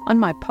 On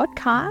my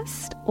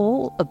podcast,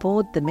 All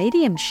Aboard the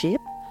Mediumship,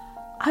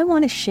 I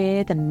want to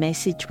share the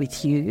message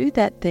with you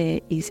that there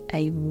is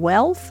a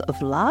wealth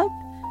of love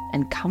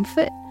and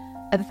comfort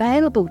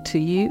available to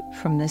you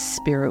from the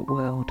spirit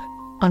world.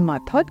 On my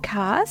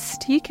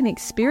podcast, you can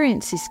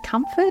experience this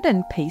comfort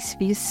and peace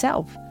for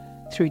yourself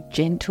through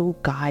gentle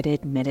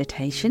guided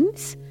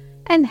meditations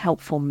and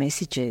helpful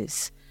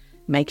messages.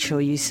 Make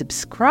sure you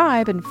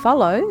subscribe and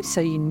follow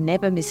so you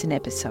never miss an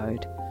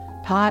episode.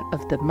 Part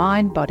of the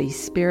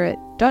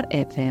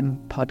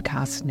mindbodyspirit.fm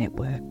podcast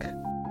network.